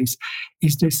related at least,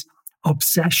 is this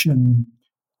obsession,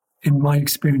 in my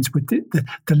experience, with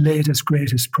the latest,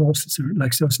 greatest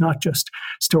processor. So it's not just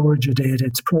storage of data,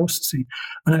 it's processing.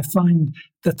 And I find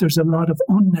that there's a lot of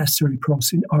unnecessary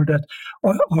processing, or that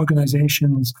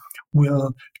organizations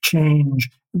will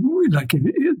change, like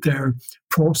their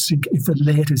processing, if the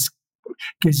latest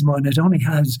gizmo and it only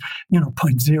has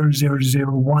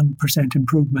 0.0001%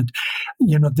 improvement,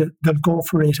 they'll go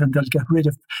for it and they'll get rid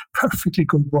of perfectly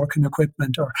good working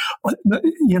equipment, or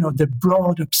the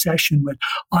broad obsession with,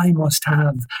 I must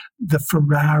have the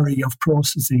Ferrari of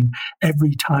processing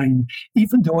every time,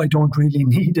 even though I don't really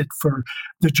need it for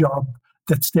the job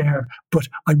that's there, but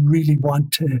I really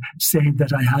want to say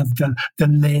that I have the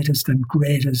latest and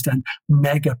greatest and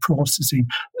mega processing.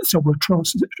 So we're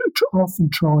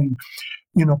often throwing,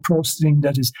 processing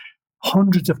that is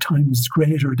hundreds of times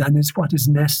greater than is what is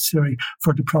necessary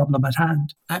for the problem at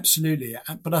hand. Absolutely.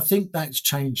 But I think that's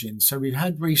changing. So we've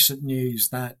had recent news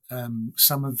that I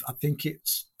think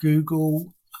it's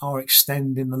Google are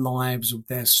extending the lives of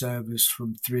their servers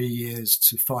from 3 years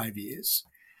to 5 years.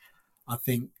 I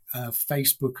think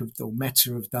Facebook or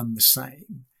Meta have done the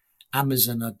same.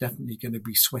 Amazon are definitely going to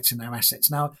be sweating their assets.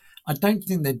 Now, I don't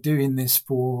think they're doing this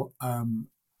for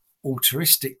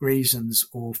altruistic reasons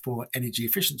or for energy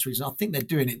efficiency reasons. I think they're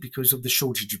doing it because of the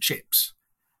shortage of chips.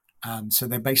 So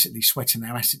they're basically sweating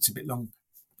their assets a bit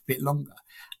longer.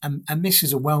 And this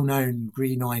is a well-known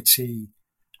green IT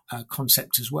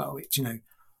concept as well. It's,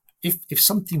 if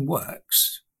something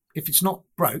works, if it's not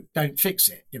broke, don't fix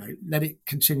it. Let it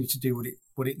continue to do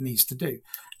what it needs to do.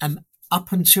 And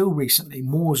up until recently,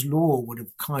 Moore's law would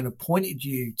have kind of pointed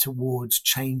you towards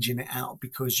changing it out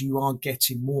because you are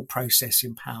getting more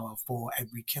processing power for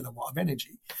every kilowatt of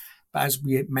energy. But as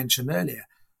we mentioned earlier,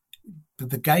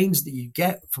 the gains that you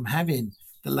get from having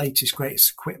the latest,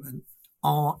 greatest equipment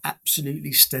are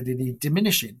absolutely steadily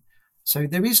diminishing. So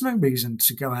there is no reason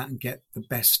to go out and get the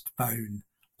best phone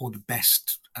or the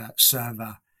best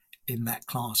server in that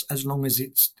class,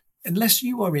 unless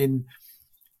you are in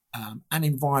an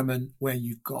environment where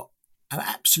you've got an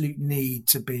absolute need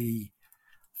to be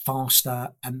faster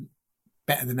and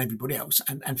better than everybody else.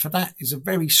 And for that is a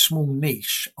very small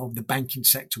niche of the banking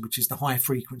sector, which is the high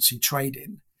frequency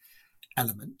trading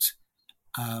element,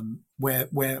 where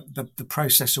the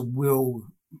processor will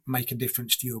make a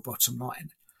difference to your bottom line.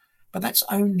 But that's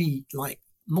only like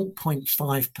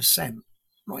 0.5%,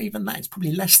 not even that. It's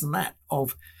probably less than that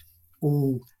of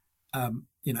all,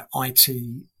 IT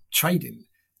trading.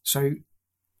 So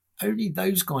only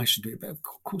those guys should do it. But of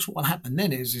course, what will happen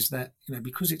then is that,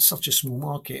 because it's such a small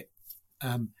market,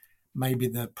 maybe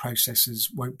the processors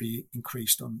won't be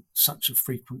increased on such a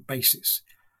frequent basis.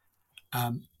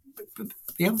 But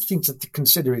the other thing to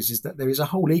consider is that there is a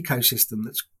whole ecosystem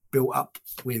that's built up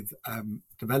with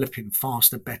developing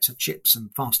faster, better chips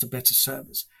and faster, better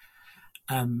servers.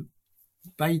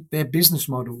 Their business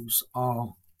models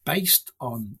are based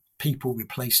on people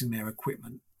replacing their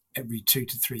equipment every 2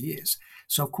 to 3 years.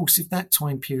 So, of course, if that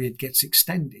time period gets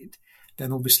extended,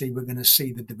 then obviously we're going to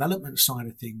see the development side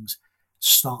of things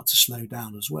start to slow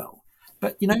down as well.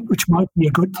 But, which might be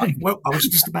a good thing. Well, I was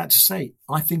just about to say,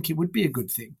 I think it would be a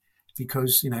good thing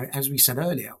because, as we said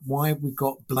earlier, why have we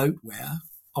got bloatware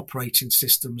operating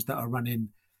systems that are running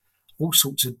all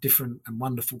sorts of different and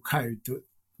wonderful code that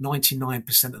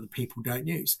 99% of the people don't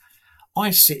use?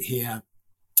 I sit here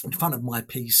in front of my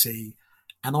PC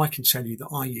and I can tell you that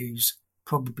I use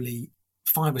probably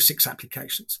 5 or 6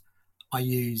 applications. I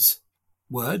use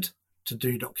Word to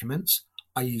do documents.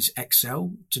 I use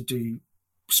Excel to do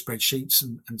spreadsheets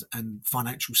and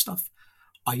financial stuff.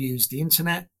 I use the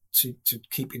internet to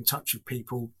keep in touch with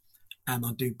people, and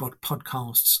I do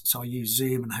podcasts. So I use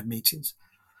Zoom and have meetings.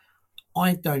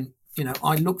 I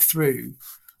look through,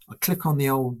 I click on the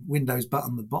old Windows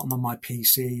button at the bottom of my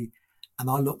PC, and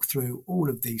I look through all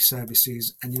of these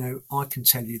services, and I can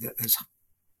tell you that there's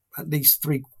at least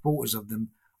 3/4 of them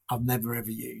I've never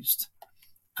ever used.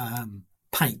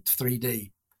 Paint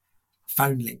 3D,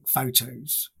 PhoneLink,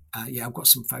 Photos. I've got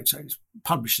some photos.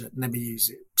 Publisher, never use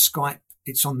it. Skype,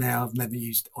 it's on there. I've never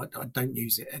used. I don't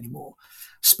use it anymore.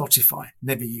 Spotify,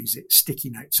 never use it.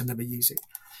 Sticky Notes, I never use it.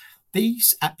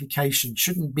 These applications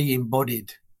shouldn't be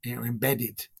embedded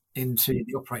into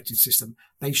the operating system.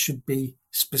 They should be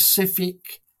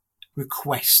specific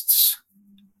requests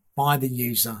by the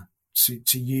user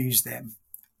to use them.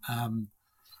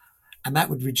 And that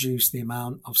would reduce the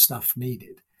amount of stuff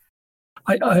needed.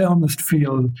 I almost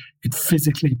feel it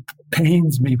physically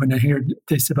pains me when I hear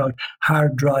this about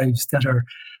hard drives that are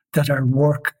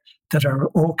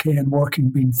okay and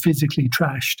working being physically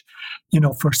trashed,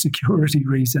 for security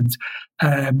reasons.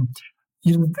 And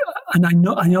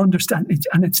I understand it,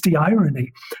 and it's the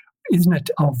irony, isn't it,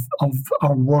 of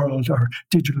our world, our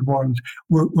digital world.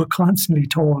 We're constantly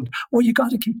told, "Oh, you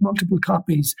got to keep multiple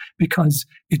copies because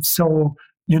it's so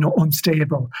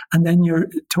unstable," and then you're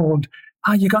told,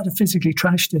 you got to physically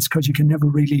trash this because you can never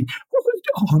really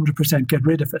 100% get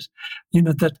rid of it.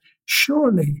 That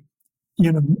surely,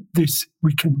 this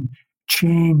we can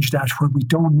change that where we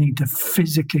don't need to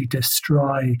physically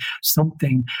destroy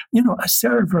something. A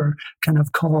server can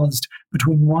have caused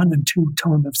between 1 and 2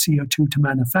 tons of CO2 to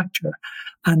manufacture.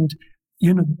 And,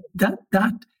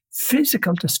 that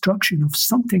physical destruction of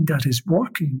something that is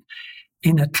working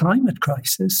in a climate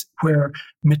crisis where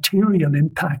material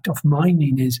impact of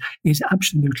mining is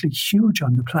absolutely huge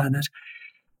on the planet,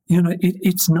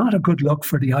 it's not a good look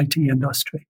for the IT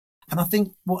industry. And I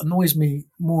think what annoys me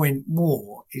more and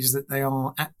more is that they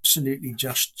are absolutely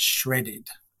just shredded.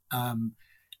 And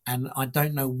I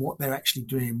don't know what they're actually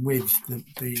doing with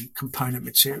the component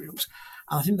materials.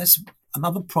 And I think that's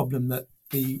another problem that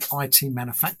the IT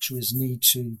manufacturers need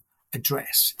to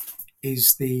address,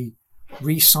 is the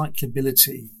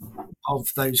recyclability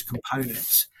of those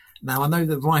components. Now, I know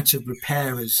the right of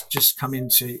repair has just come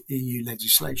into EU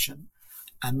legislation,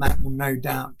 and that will no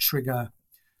doubt trigger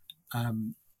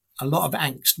a lot of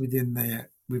angst within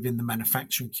the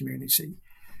manufacturing community.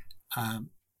 And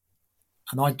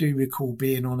I do recall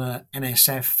being on a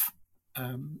NSF,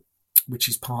 which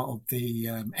is part of the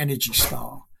Energy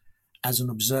Star, as an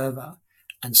observer,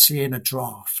 and seeing a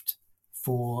draft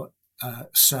for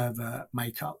server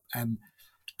makeup. And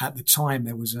at the time,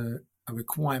 there was a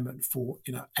requirement for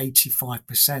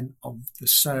 85% of the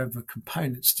server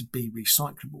components to be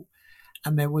recyclable,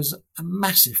 and there was a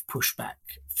massive pushback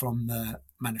from the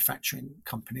manufacturing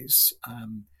companies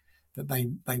that they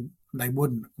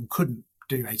wouldn't and couldn't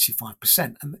do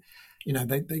 85%, and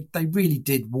they really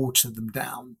did water them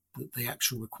down, the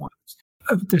actual requirements.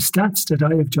 The stats that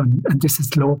I have done, and this is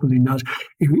globally, not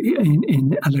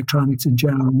in electronics in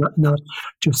general, not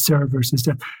just servers, is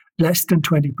that less than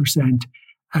 20%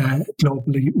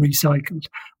 globally recycled.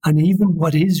 And even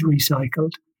what is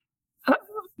recycled,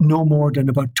 no more than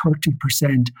about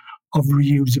 30% of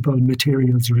reusable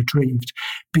materials retrieved,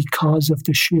 because of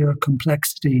the sheer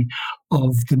complexity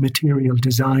of the material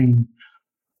design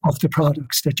of the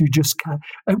products, that you just can't,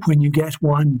 when you get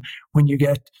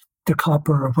the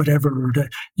copper or whatever,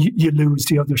 you lose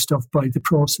the other stuff by the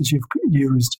process you've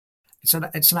used. It's an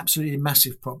absolutely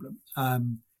massive problem.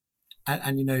 And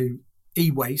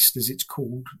e-waste, as it's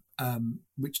called,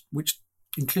 which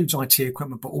includes IT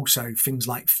equipment, but also things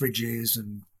like fridges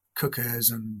and cookers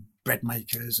and bread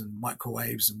makers and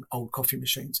microwaves and old coffee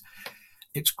machines.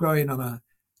 It's growing on a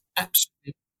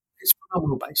absolutely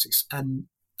phenomenal basis. And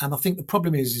I think the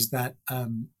problem is that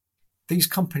these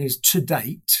companies to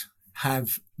date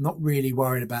have not really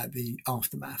worried about the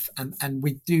aftermath. And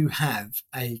we do have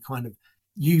a kind of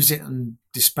use it and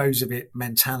dispose of it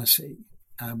mentality.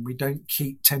 We don't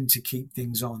tend to keep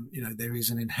things on. There is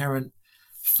an inherent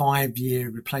 5-year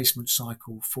replacement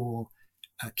cycle for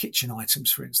kitchen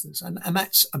items, for instance. And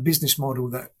that's a business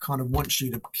model that kind of wants you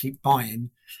to keep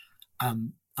buying.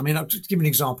 I'll just give an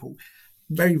example.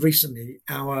 Very recently,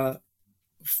 our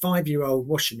 5-year-old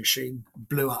washing machine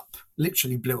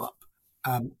literally blew up.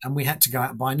 And we had to go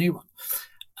out and buy a new one.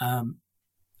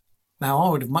 Now, I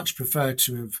would have much preferred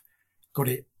to have got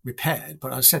it repaired,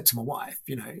 but I said to my wife,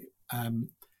 how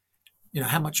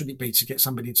much would it be to get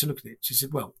somebody to look at it? She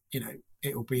said, well,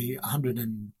 it'll be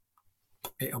 £100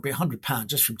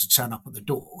 just for him to turn up at the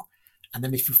door. And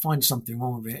then if you find something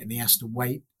wrong with it and he has to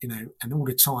wait, and all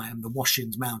the time the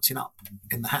washing's mounting up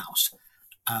in the house,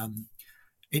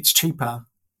 it's cheaper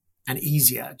and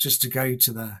easier just to go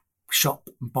to the shop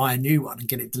and buy a new one and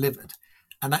get it delivered.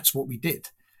 And that's what we did.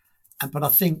 But I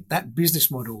think that business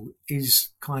model is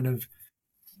kind of,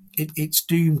 it's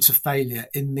doomed to failure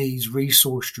in these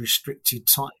resource restricted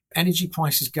times. Energy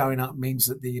prices going up means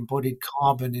that the embodied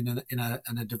carbon in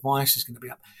a device is going to be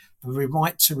up. The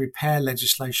right to repair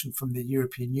legislation from the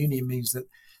European Union means that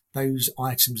those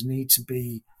items need to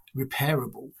be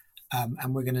repairable.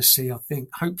 And we're going to see, I think,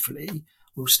 hopefully,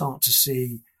 we'll start to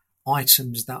see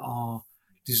items that are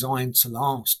designed to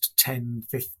last 10,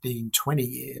 15, 20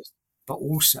 years, but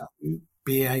also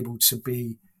be able to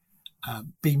be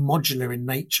modular in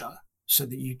nature, so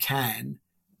that you can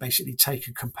basically take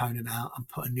a component out and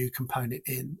put a new component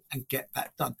in and get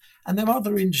that done. And there are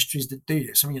other industries that do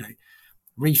this.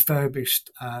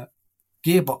 Refurbished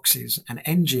gearboxes and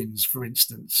engines, for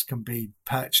instance, can be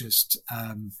purchased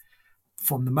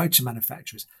from the motor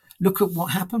manufacturers. Look at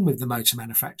what happened with the motor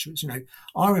manufacturers.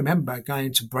 I remember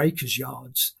going to breakers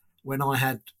yards when I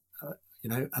had, a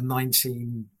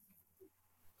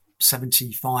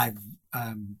 1975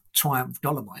 Triumph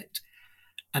Dolomite,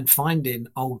 and finding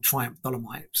old Triumph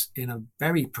Dolomites in a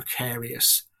very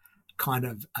precarious kind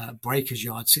of breakers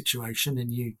yard situation,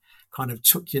 and you kind of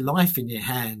took your life in your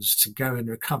hands to go and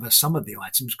recover some of the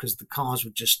items because the cars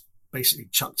were just basically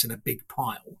chucked in a big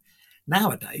pile.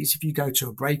 Nowadays, if you go to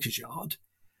a breakers yard,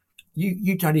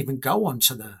 you don't even go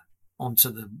onto the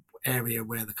area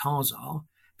where the cars are,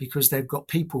 because they've got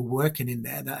people working in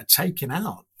there that are taking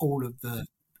out all of the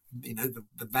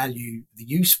value, the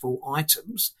useful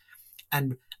items,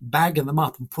 and bagging them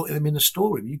up and putting them in a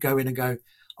storeroom. You go in and go,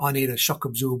 I need a shock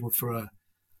absorber for a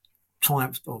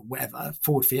Triumph or whatever,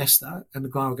 Ford Fiesta, and the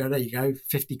guy will go, there you go,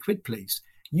 50 quid, please.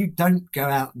 You don't go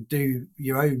out and do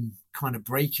your own kind of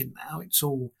break-in now. It's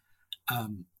all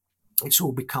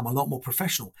become a lot more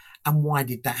professional. And why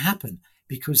did that happen?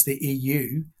 Because the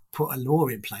EU put a law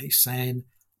in place saying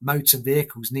motor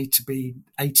vehicles need to be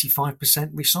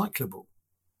 85% recyclable.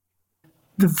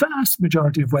 The vast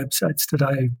majority of websites that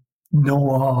I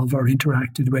know of or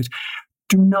interacted with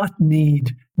do not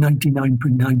need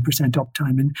 99.9%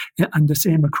 uptime, and the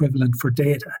same equivalent for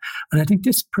data. And I think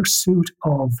this pursuit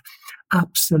of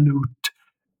absolute,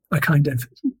 a kind of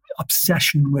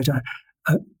obsession with a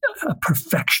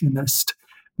perfectionist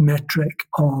metric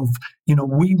of,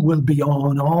 we will be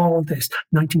on all this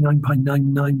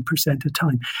 99.99% of the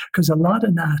time, because a lot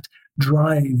of that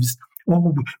drives,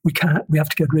 we have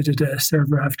to get rid of the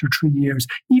server after 3 years,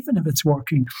 even if it's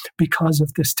working, because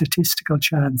of the statistical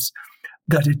chance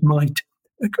that it might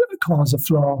cause a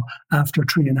flaw after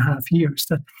 3.5 years.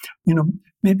 That,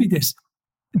 maybe these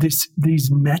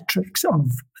metrics of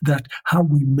that, how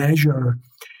we measure,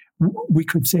 we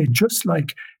could say, just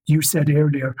like you said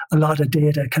earlier, a lot of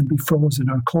data can be frozen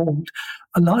or cold.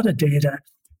 A lot of data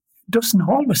doesn't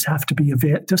always have to be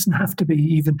doesn't have to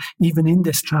be even in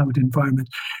this cloud environment,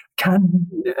 can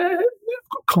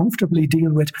comfortably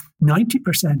deal with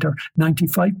 90% or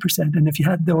 95%. And if you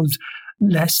had those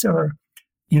lesser,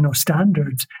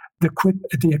 standards,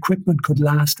 the equipment could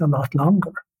last a lot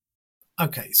longer.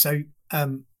 Okay, so I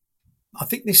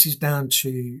think this is down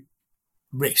to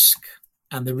risk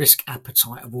and the risk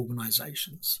appetite of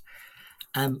organisations.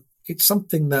 And it's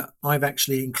something that I've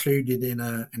actually included in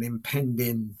an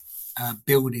impending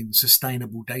building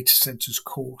sustainable data centres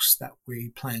course that we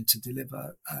plan to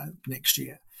deliver next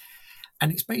year.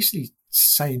 And it's basically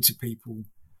saying to people,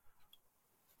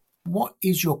 what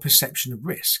is your perception of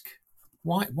risk?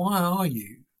 Why are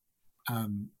you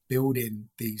building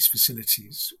these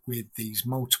facilities with these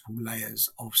multiple layers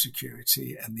of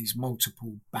security and these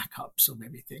multiple backups of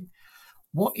everything?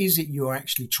 What is it you're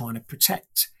actually trying to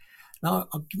protect? Now,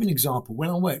 I'll give you an example. When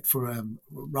I worked for a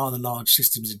rather large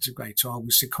systems integrator, I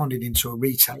was seconded into a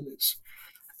retailer's,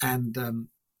 and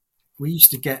we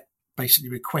used to get basically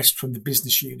requests from the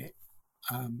business unit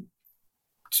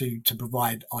to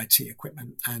provide IT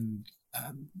equipment, and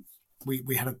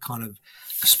we had a kind of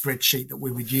a spreadsheet that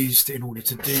we would use in order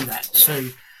to do that.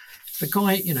 So the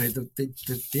guy,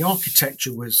 the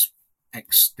architecture was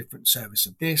X different service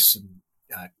of this and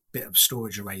a bit of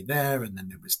storage array there, and then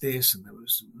there was this, and there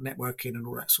was networking and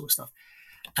all that sort of stuff.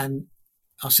 And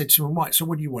I said to him, right, so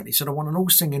what do you want? He said, I want an all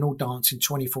singing, all dancing,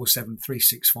 24/7,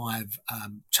 365,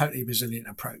 totally resilient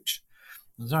approach.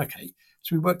 I was like, okay.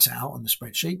 So we worked it out on the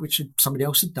spreadsheet, which somebody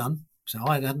else had done. So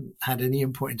I hadn't had any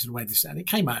input into the way this, and it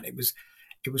came out. It was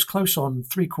close on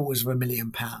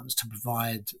 £750,000 to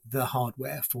provide the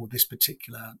hardware for this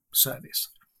particular service.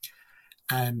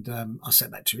 And I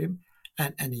said that to him,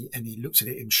 and he looked at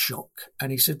it in shock,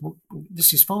 and he said, "Well,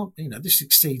 this is far, this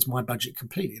exceeds my budget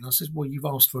completely." And I said, "Well, you've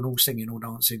asked for an all singing, all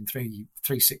dancing,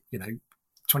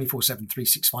 24/7,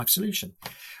 365 solution.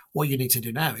 What you need to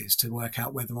do now is to work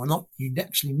out whether or not you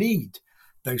actually need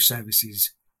those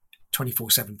services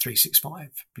 24/7,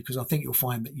 365, because I think you'll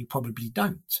find that you probably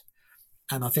don't."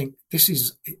 And I think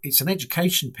it's an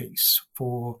education piece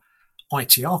for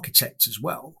IT architects as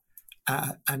well.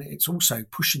 And it's also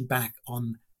pushing back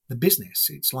on the business.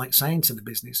 It's like saying to the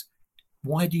business,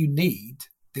 why do you need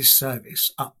this service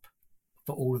up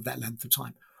for all of that length of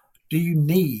time? Do you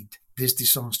need this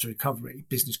disaster recovery,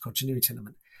 business continuity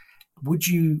element? Would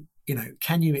you,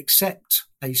 can you accept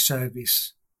a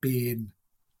service being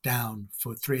down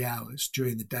for 3 hours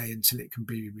during the day until it can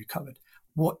be recovered?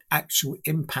 What actual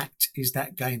impact is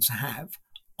that going to have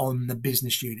on the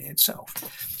business unit itself?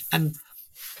 And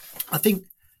I think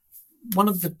one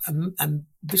of the, and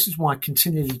this is why I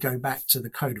continually go back to the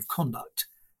code of conduct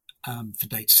for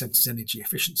data centers energy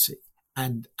efficiency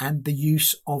and the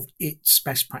use of its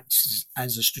best practices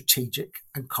as a strategic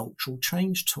and cultural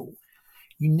change tool.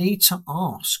 You need to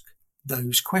ask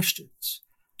those questions.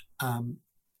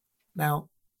 Now,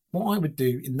 what I would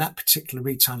do in that particular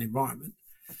retail environment,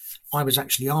 I was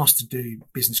actually asked to do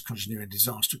business continuity and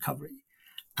disaster recovery.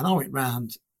 And I went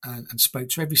round and spoke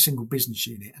to every single business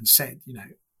unit and said,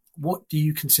 what do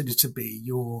you consider to be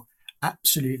your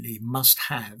absolutely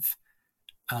must-have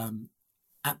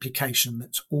application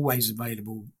that's always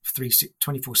available 24/7,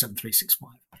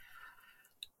 365?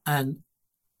 And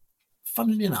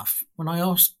funnily enough, when I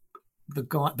asked the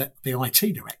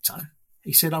IT director,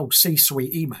 he said,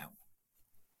 C-suite email.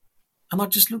 And I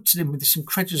just looked at him with this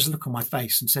incredulous look on my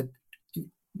face and said,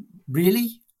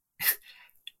 really?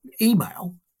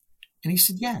 Email? And he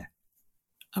said, yeah.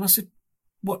 And I said,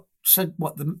 what? Said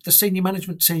what? The senior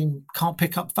management team can't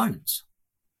pick up phones?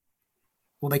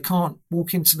 Or they can't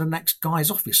walk into the next guy's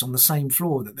office on the same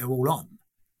floor that they're all on?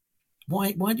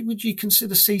 Why would you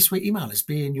consider C-suite email as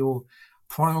being your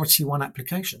priority one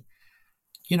application?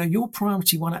 Your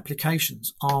priority one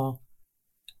applications are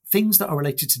things that are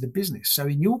related to the business. So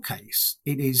in your case,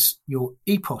 it is your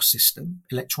EPOS system,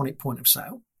 electronic point of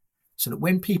sale, so that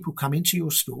when people come into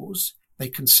your stores, They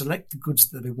can select the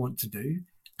goods that they want to do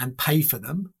and pay for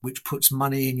them, which puts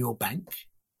money in your bank.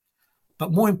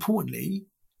 But more importantly,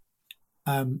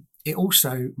 it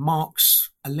also marks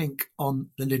a link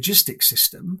on the logistics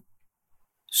system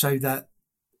so that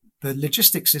the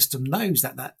logistics system knows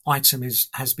that that item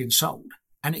has been sold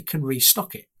and it can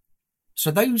restock it. So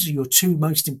those are your two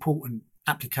most important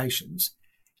applications,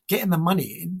 getting the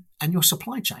money in and your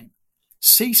supply chain.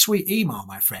 C-suite email,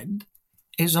 my friend,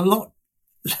 is a lot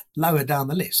lower down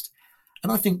the list.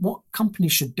 And I think what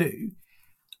companies should do,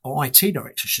 or IT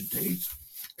directors should do,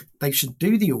 they should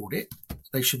do the audit.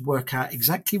 They should work out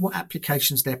exactly what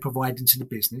applications they're providing to the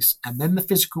business and then the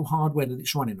physical hardware that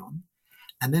it's running on.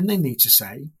 And then they need to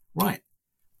say, right,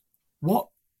 what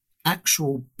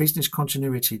actual business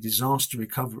continuity, disaster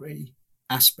recovery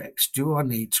aspects do I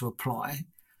need to apply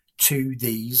to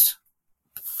these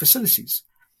facilities?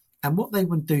 And what they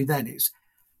would do then is,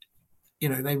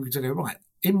 they would go, right,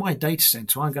 in my data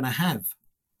center, I'm going to have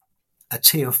a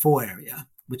tier 4 area,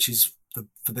 which is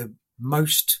for the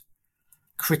most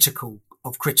critical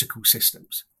of critical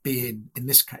systems, being, in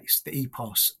this case, the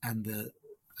EPOS and the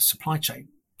supply chain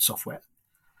software,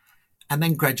 and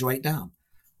then graduate down.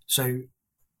 So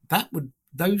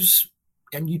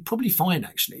and you'd probably find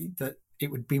actually that it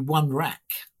would be one rack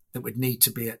that would need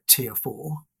to be at tier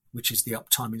 4, which is the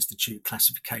Uptime Institute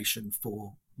classification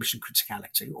for mission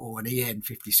criticality, or an EN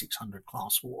 5600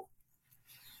 class 4.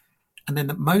 And then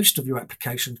that most of your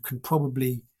applications can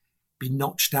probably be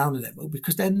notched down a level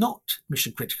because they're not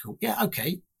mission critical. Yeah,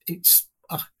 okay, it's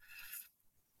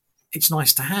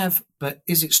nice to have, but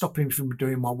is it stopping me from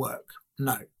doing my work?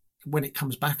 No. When it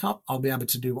comes back up, I'll be able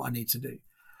to do what I need to do.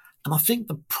 And I think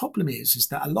the problem is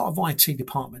that a lot of IT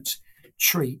departments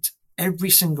treat every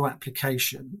single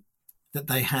application that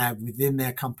they have within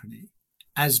their company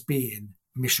as being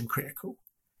mission critical,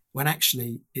 when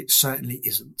actually it certainly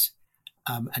isn't.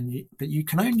 But you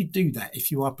can only do that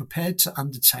if you are prepared to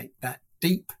undertake that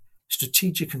deep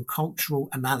strategic and cultural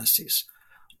analysis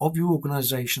of your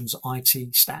organization's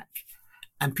IT stack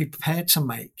and be prepared to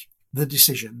make the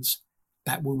decisions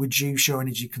that will reduce your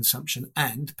energy consumption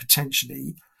and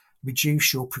potentially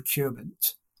reduce your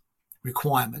procurement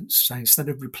requirements. So instead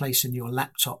of replacing your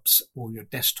laptops or your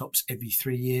desktops every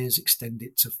 3 years, extend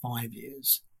it to 5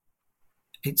 years.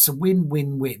 It's a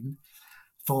win-win-win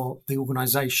for the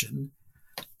organization.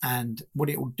 And what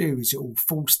it will do is it will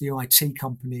force the IT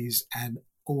companies and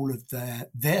all of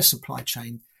their supply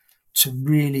chain to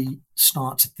really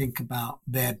start to think about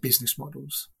their business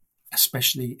models,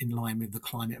 especially in line with the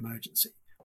climate emergency.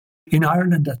 In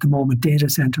Ireland at the moment, data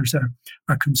centres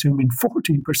are consuming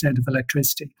 14% of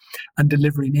electricity and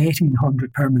delivering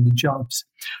 1,800 permanent jobs.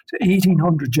 So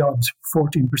 1,800 jobs,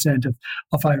 14%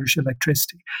 of Irish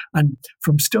electricity. And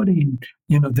from studying,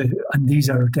 and these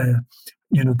are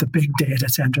the big data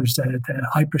centres, the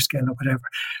hyperscale or whatever,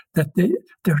 that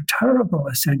they're terrible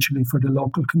essentially for the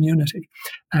local community.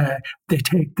 They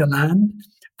take the land,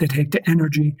 they take the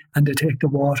energy, and they take the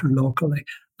water locally.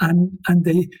 And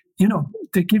they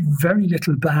give very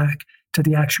little back to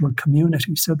the actual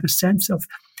community. So the sense of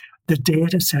the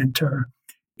data center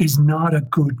is not a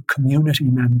good community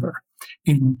member.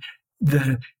 In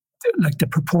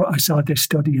I saw this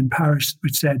study in Paris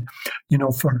which said,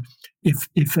 for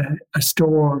if a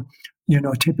store,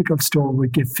 a typical store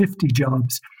would give 50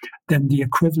 jobs, then the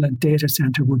equivalent data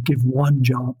center would give 1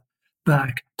 job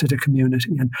back to the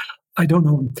community. And I don't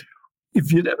know.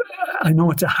 I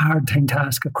know it's a hard thing to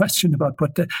ask a question about,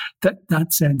 but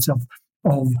that sense of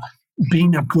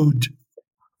being a good,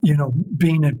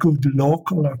 being a good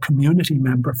local or community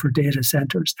member for data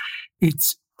centers,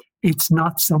 it's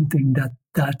not something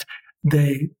that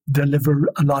they deliver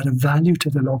a lot of value to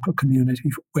the local community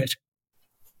with.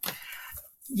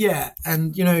 Yeah,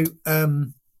 and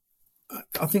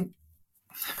I think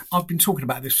I've been talking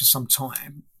about this for some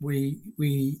time.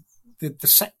 The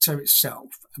sector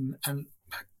itself, and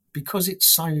because it's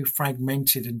so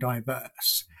fragmented and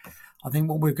diverse, I think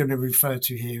what we're going to refer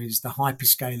to here is the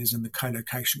hyperscalers and the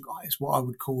co-location guys, what I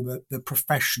would call the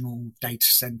professional data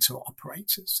center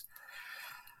operators.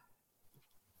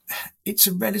 It's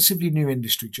a relatively new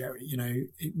industry, Jerry.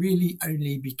 It really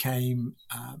only became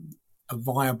a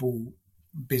viable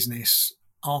business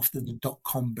after the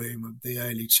dot-com boom of the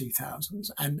early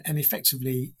 2000s. And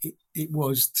effectively, it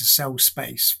was to sell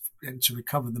space and to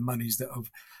recover the monies that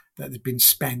have been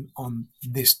spent on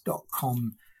this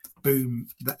dot-com boom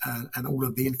and all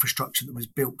of the infrastructure that was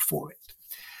built for it.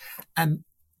 And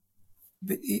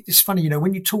it's funny,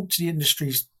 when you talk to the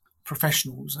industry's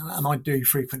professionals, and I do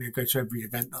frequently go to every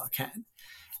event that I can,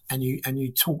 and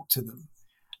you talk to them,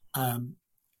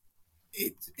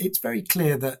 it's very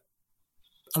clear that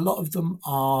a lot of them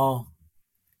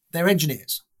they're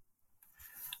engineers,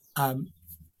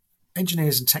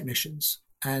 engineers and technicians,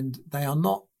 and they are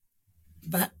not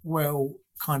that well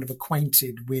kind of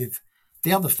acquainted with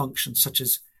the other functions such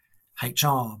as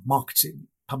HR, marketing,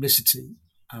 publicity,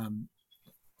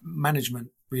 management.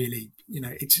 Really,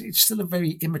 it's still a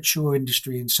very immature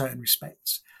industry in certain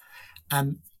respects,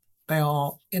 and they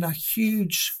are in a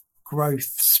huge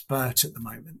growth spurt at the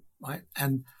moment, right?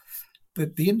 And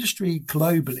the industry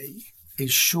globally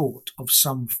is short of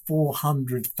some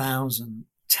 400,000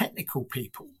 technical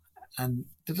people, and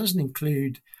that doesn't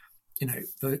include,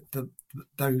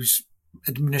 those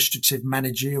administrative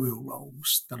managerial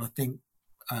roles that I think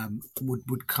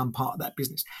would come part of that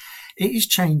business. It is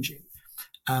changing.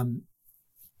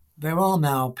 There are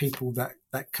now people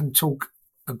that can talk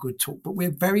a good talk, but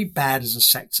we're very bad as a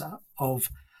sector of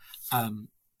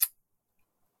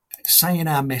saying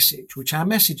our message, which our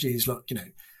message is, look,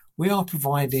 we are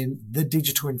providing the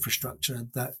digital infrastructure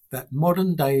that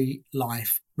modern day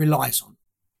life relies on.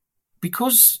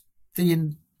 Because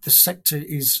the sector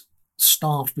is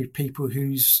staffed with people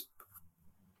whose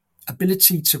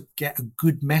ability to get a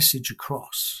good message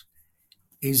across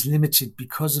is limited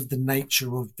because of the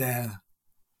nature of their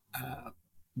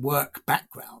work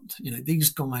background. These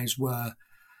guys were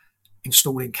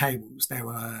installing cables, they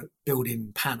were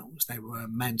building panels, they were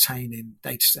maintaining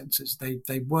data centers.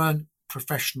 They weren't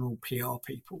professional PR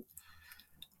people,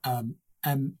 and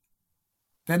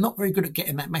they're not very good at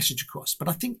getting that message across. But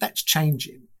I think that's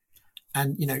changing.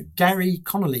 And Gary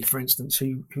Connolly, for instance,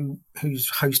 who's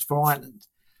host for Ireland,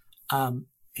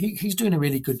 he's doing a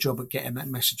really good job at getting that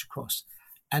message across.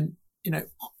 And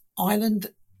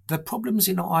Ireland, the problems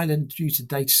in Ireland due to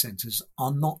data centers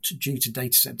are not due to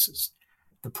data centers.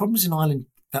 The problems in Ireland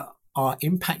that are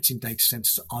impacting data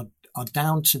centers are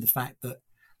down to the fact that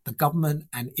the government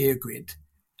and EirGrid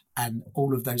and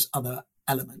all of those other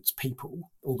elements,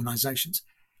 people, organisations,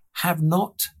 have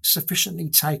not sufficiently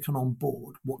taken on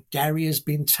board what Gary has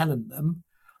been telling them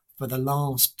for the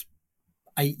last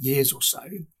 8 years or so,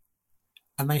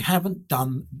 and they haven't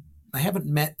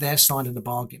met their side of the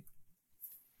bargain.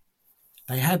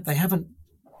 They haven't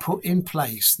put in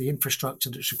place the infrastructure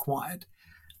that's required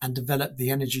and developed the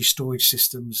energy storage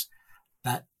systems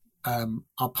that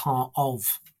are part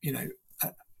of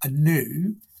a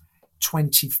new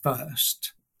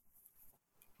 21st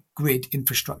grid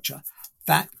infrastructure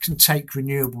that can take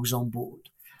renewables on board.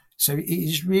 So it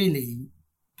is really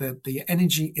the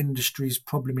energy industry's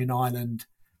problem in Ireland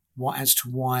as to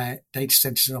why data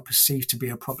centres are perceived to be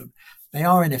a problem. They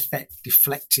are in effect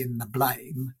deflecting the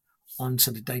blame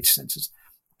onto the data centres.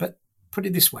 But put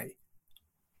it this way,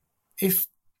 if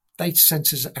data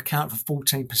centres account for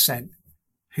 14%,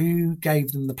 who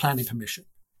gave them the planning permission?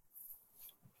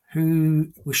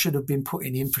 Who should have been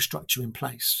putting the infrastructure in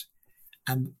place?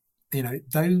 And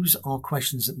those are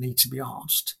questions that need to be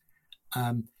asked.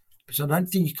 Because I don't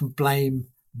think you can blame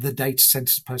the data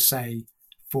centres per se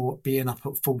for being up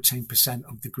at 14%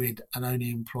 of the grid and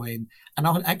only employing. And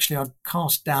I'd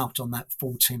cast doubt on that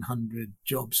 1,400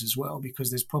 jobs as well, because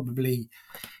there's probably,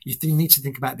 you need to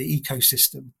think about the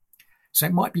ecosystem. So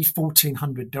it might be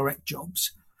 1,400 direct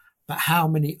jobs, but how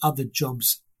many other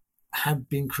jobs have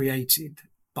been created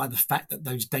by the fact that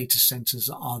those data centres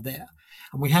are there?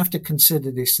 And we have to consider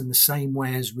this in the same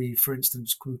way as we, for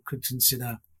instance, could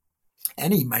consider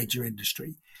any major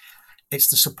industry. It's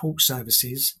the support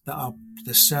services that are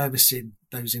the servicing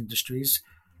those industries,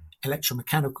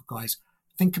 electromechanical guys.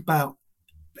 Think about,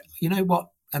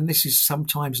 and this is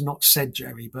sometimes not said,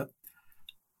 Jerry, but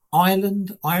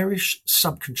Irish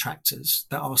subcontractors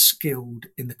that are skilled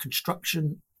in the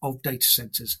construction of data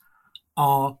centres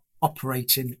are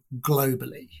operating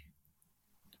globally,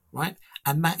 right?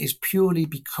 And that is purely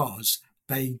because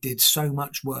they did so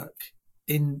much work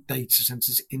in data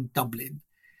centres in Dublin,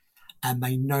 and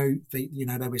they know they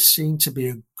were seen to be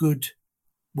a good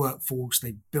workforce.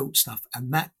 They built stuff,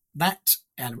 and that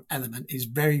element is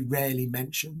very rarely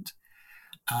mentioned.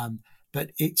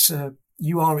 But it's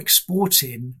you are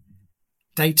exporting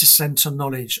data center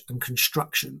knowledge and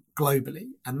construction globally,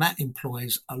 and that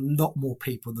employs a lot more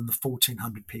people than the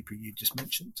 1,400 people you just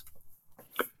mentioned.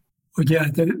 Well, yeah,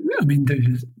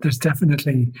 there's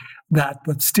definitely that,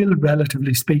 but still,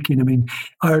 relatively speaking,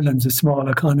 Ireland's a small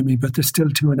economy, but there's still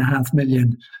 2.5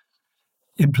 million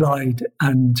employed,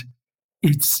 and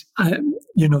it's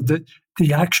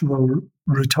the actual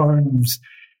returns.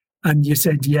 And you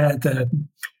said, yeah,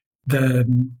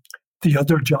 the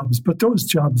other jobs, but those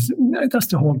jobs, that's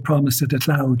the whole promise of the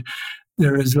cloud.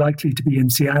 There is likely to be in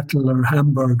Seattle or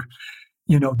Hamburg.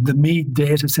 The Mead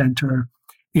data center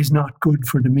is not good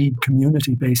for the Mead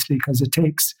community, basically, because it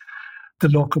takes the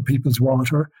local people's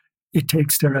water. It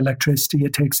takes their electricity,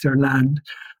 it takes their land,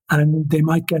 and they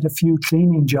might get a few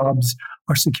cleaning jobs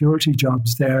or security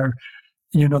jobs there.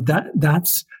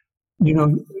 That's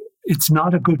it's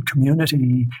not a good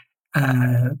community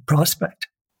prospect.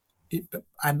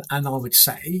 And I would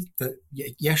say that,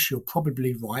 yes, you're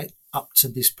probably right up to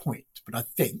this point, but I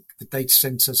think the data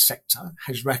center sector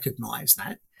has recognized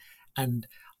that. And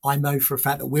I know for a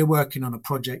fact that we're working on a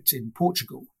project in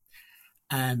Portugal,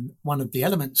 and one of the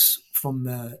elements from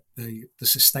the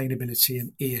sustainability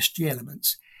and ESG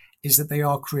elements is that they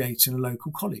are creating a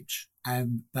local college,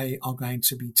 and they are going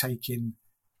to be taking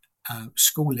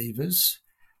school leavers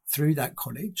through that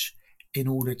college in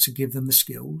order to give them the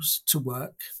skills to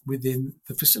work within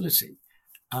the facility.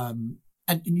 And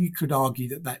you could argue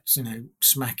that that's,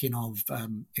 smacking of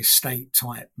estate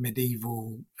type,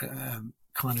 medieval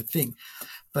kind of thing.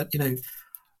 But,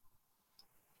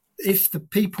 if the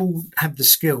people have the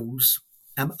skills,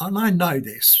 and I know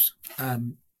this,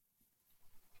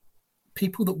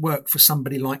 people that work for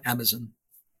somebody like Amazon,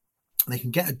 they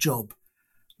can get a job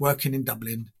working in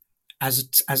Dublin as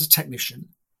a technician,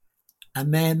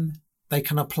 and then they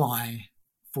can apply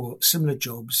for similar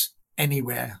jobs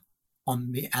anywhere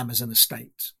on the Amazon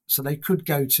estate. So they could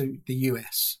go to the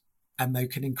US and they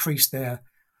can increase their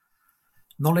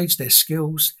knowledge, their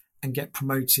skills, and get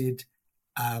promoted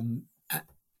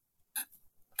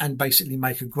and basically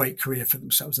make a great career for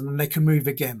themselves. And then they can move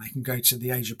again. They can go to the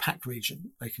Asia Pac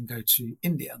region. They can go to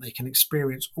India. They can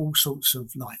experience all sorts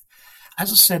of life.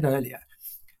 As I said earlier,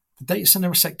 the data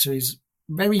center sector is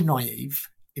very naive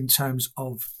in terms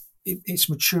of its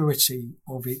maturity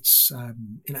of its,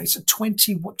 it's a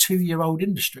 22-year-old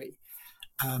industry.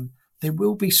 There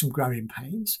will be some growing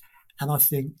pains. And I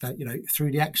think that,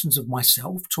 through the actions of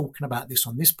myself talking about this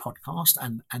on this podcast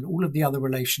and all of the other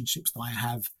relationships that I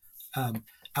have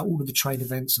at all of the trade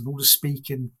events and all the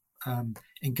speaking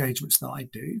engagements that I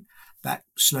do, that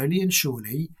slowly and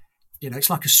surely, it's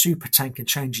like a super tanker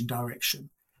changing direction.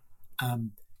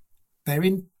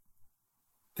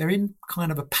 They're in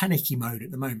kind of a panicky mode at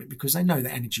the moment because they know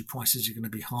that energy prices are going to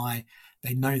be high.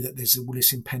 They know that there's all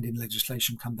this impending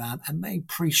legislation come down, and they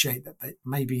appreciate that they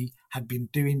maybe have been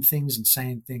doing things and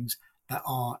saying things that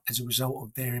are as a result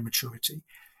of their immaturity.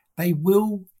 They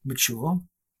will mature,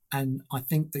 and I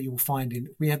think that you'll find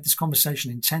we have this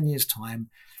conversation in 10 years' time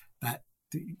that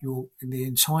the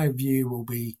entire view will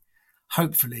be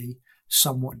hopefully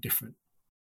somewhat different.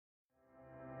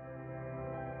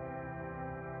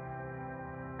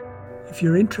 If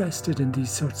you're interested in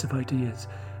these sorts of ideas,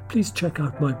 please check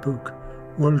out my book,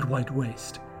 Worldwide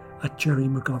Waste, at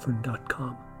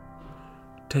jerrymcgovern.com.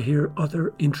 To hear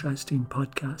other interesting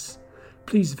podcasts,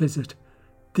 please visit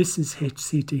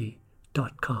thisishcd.com.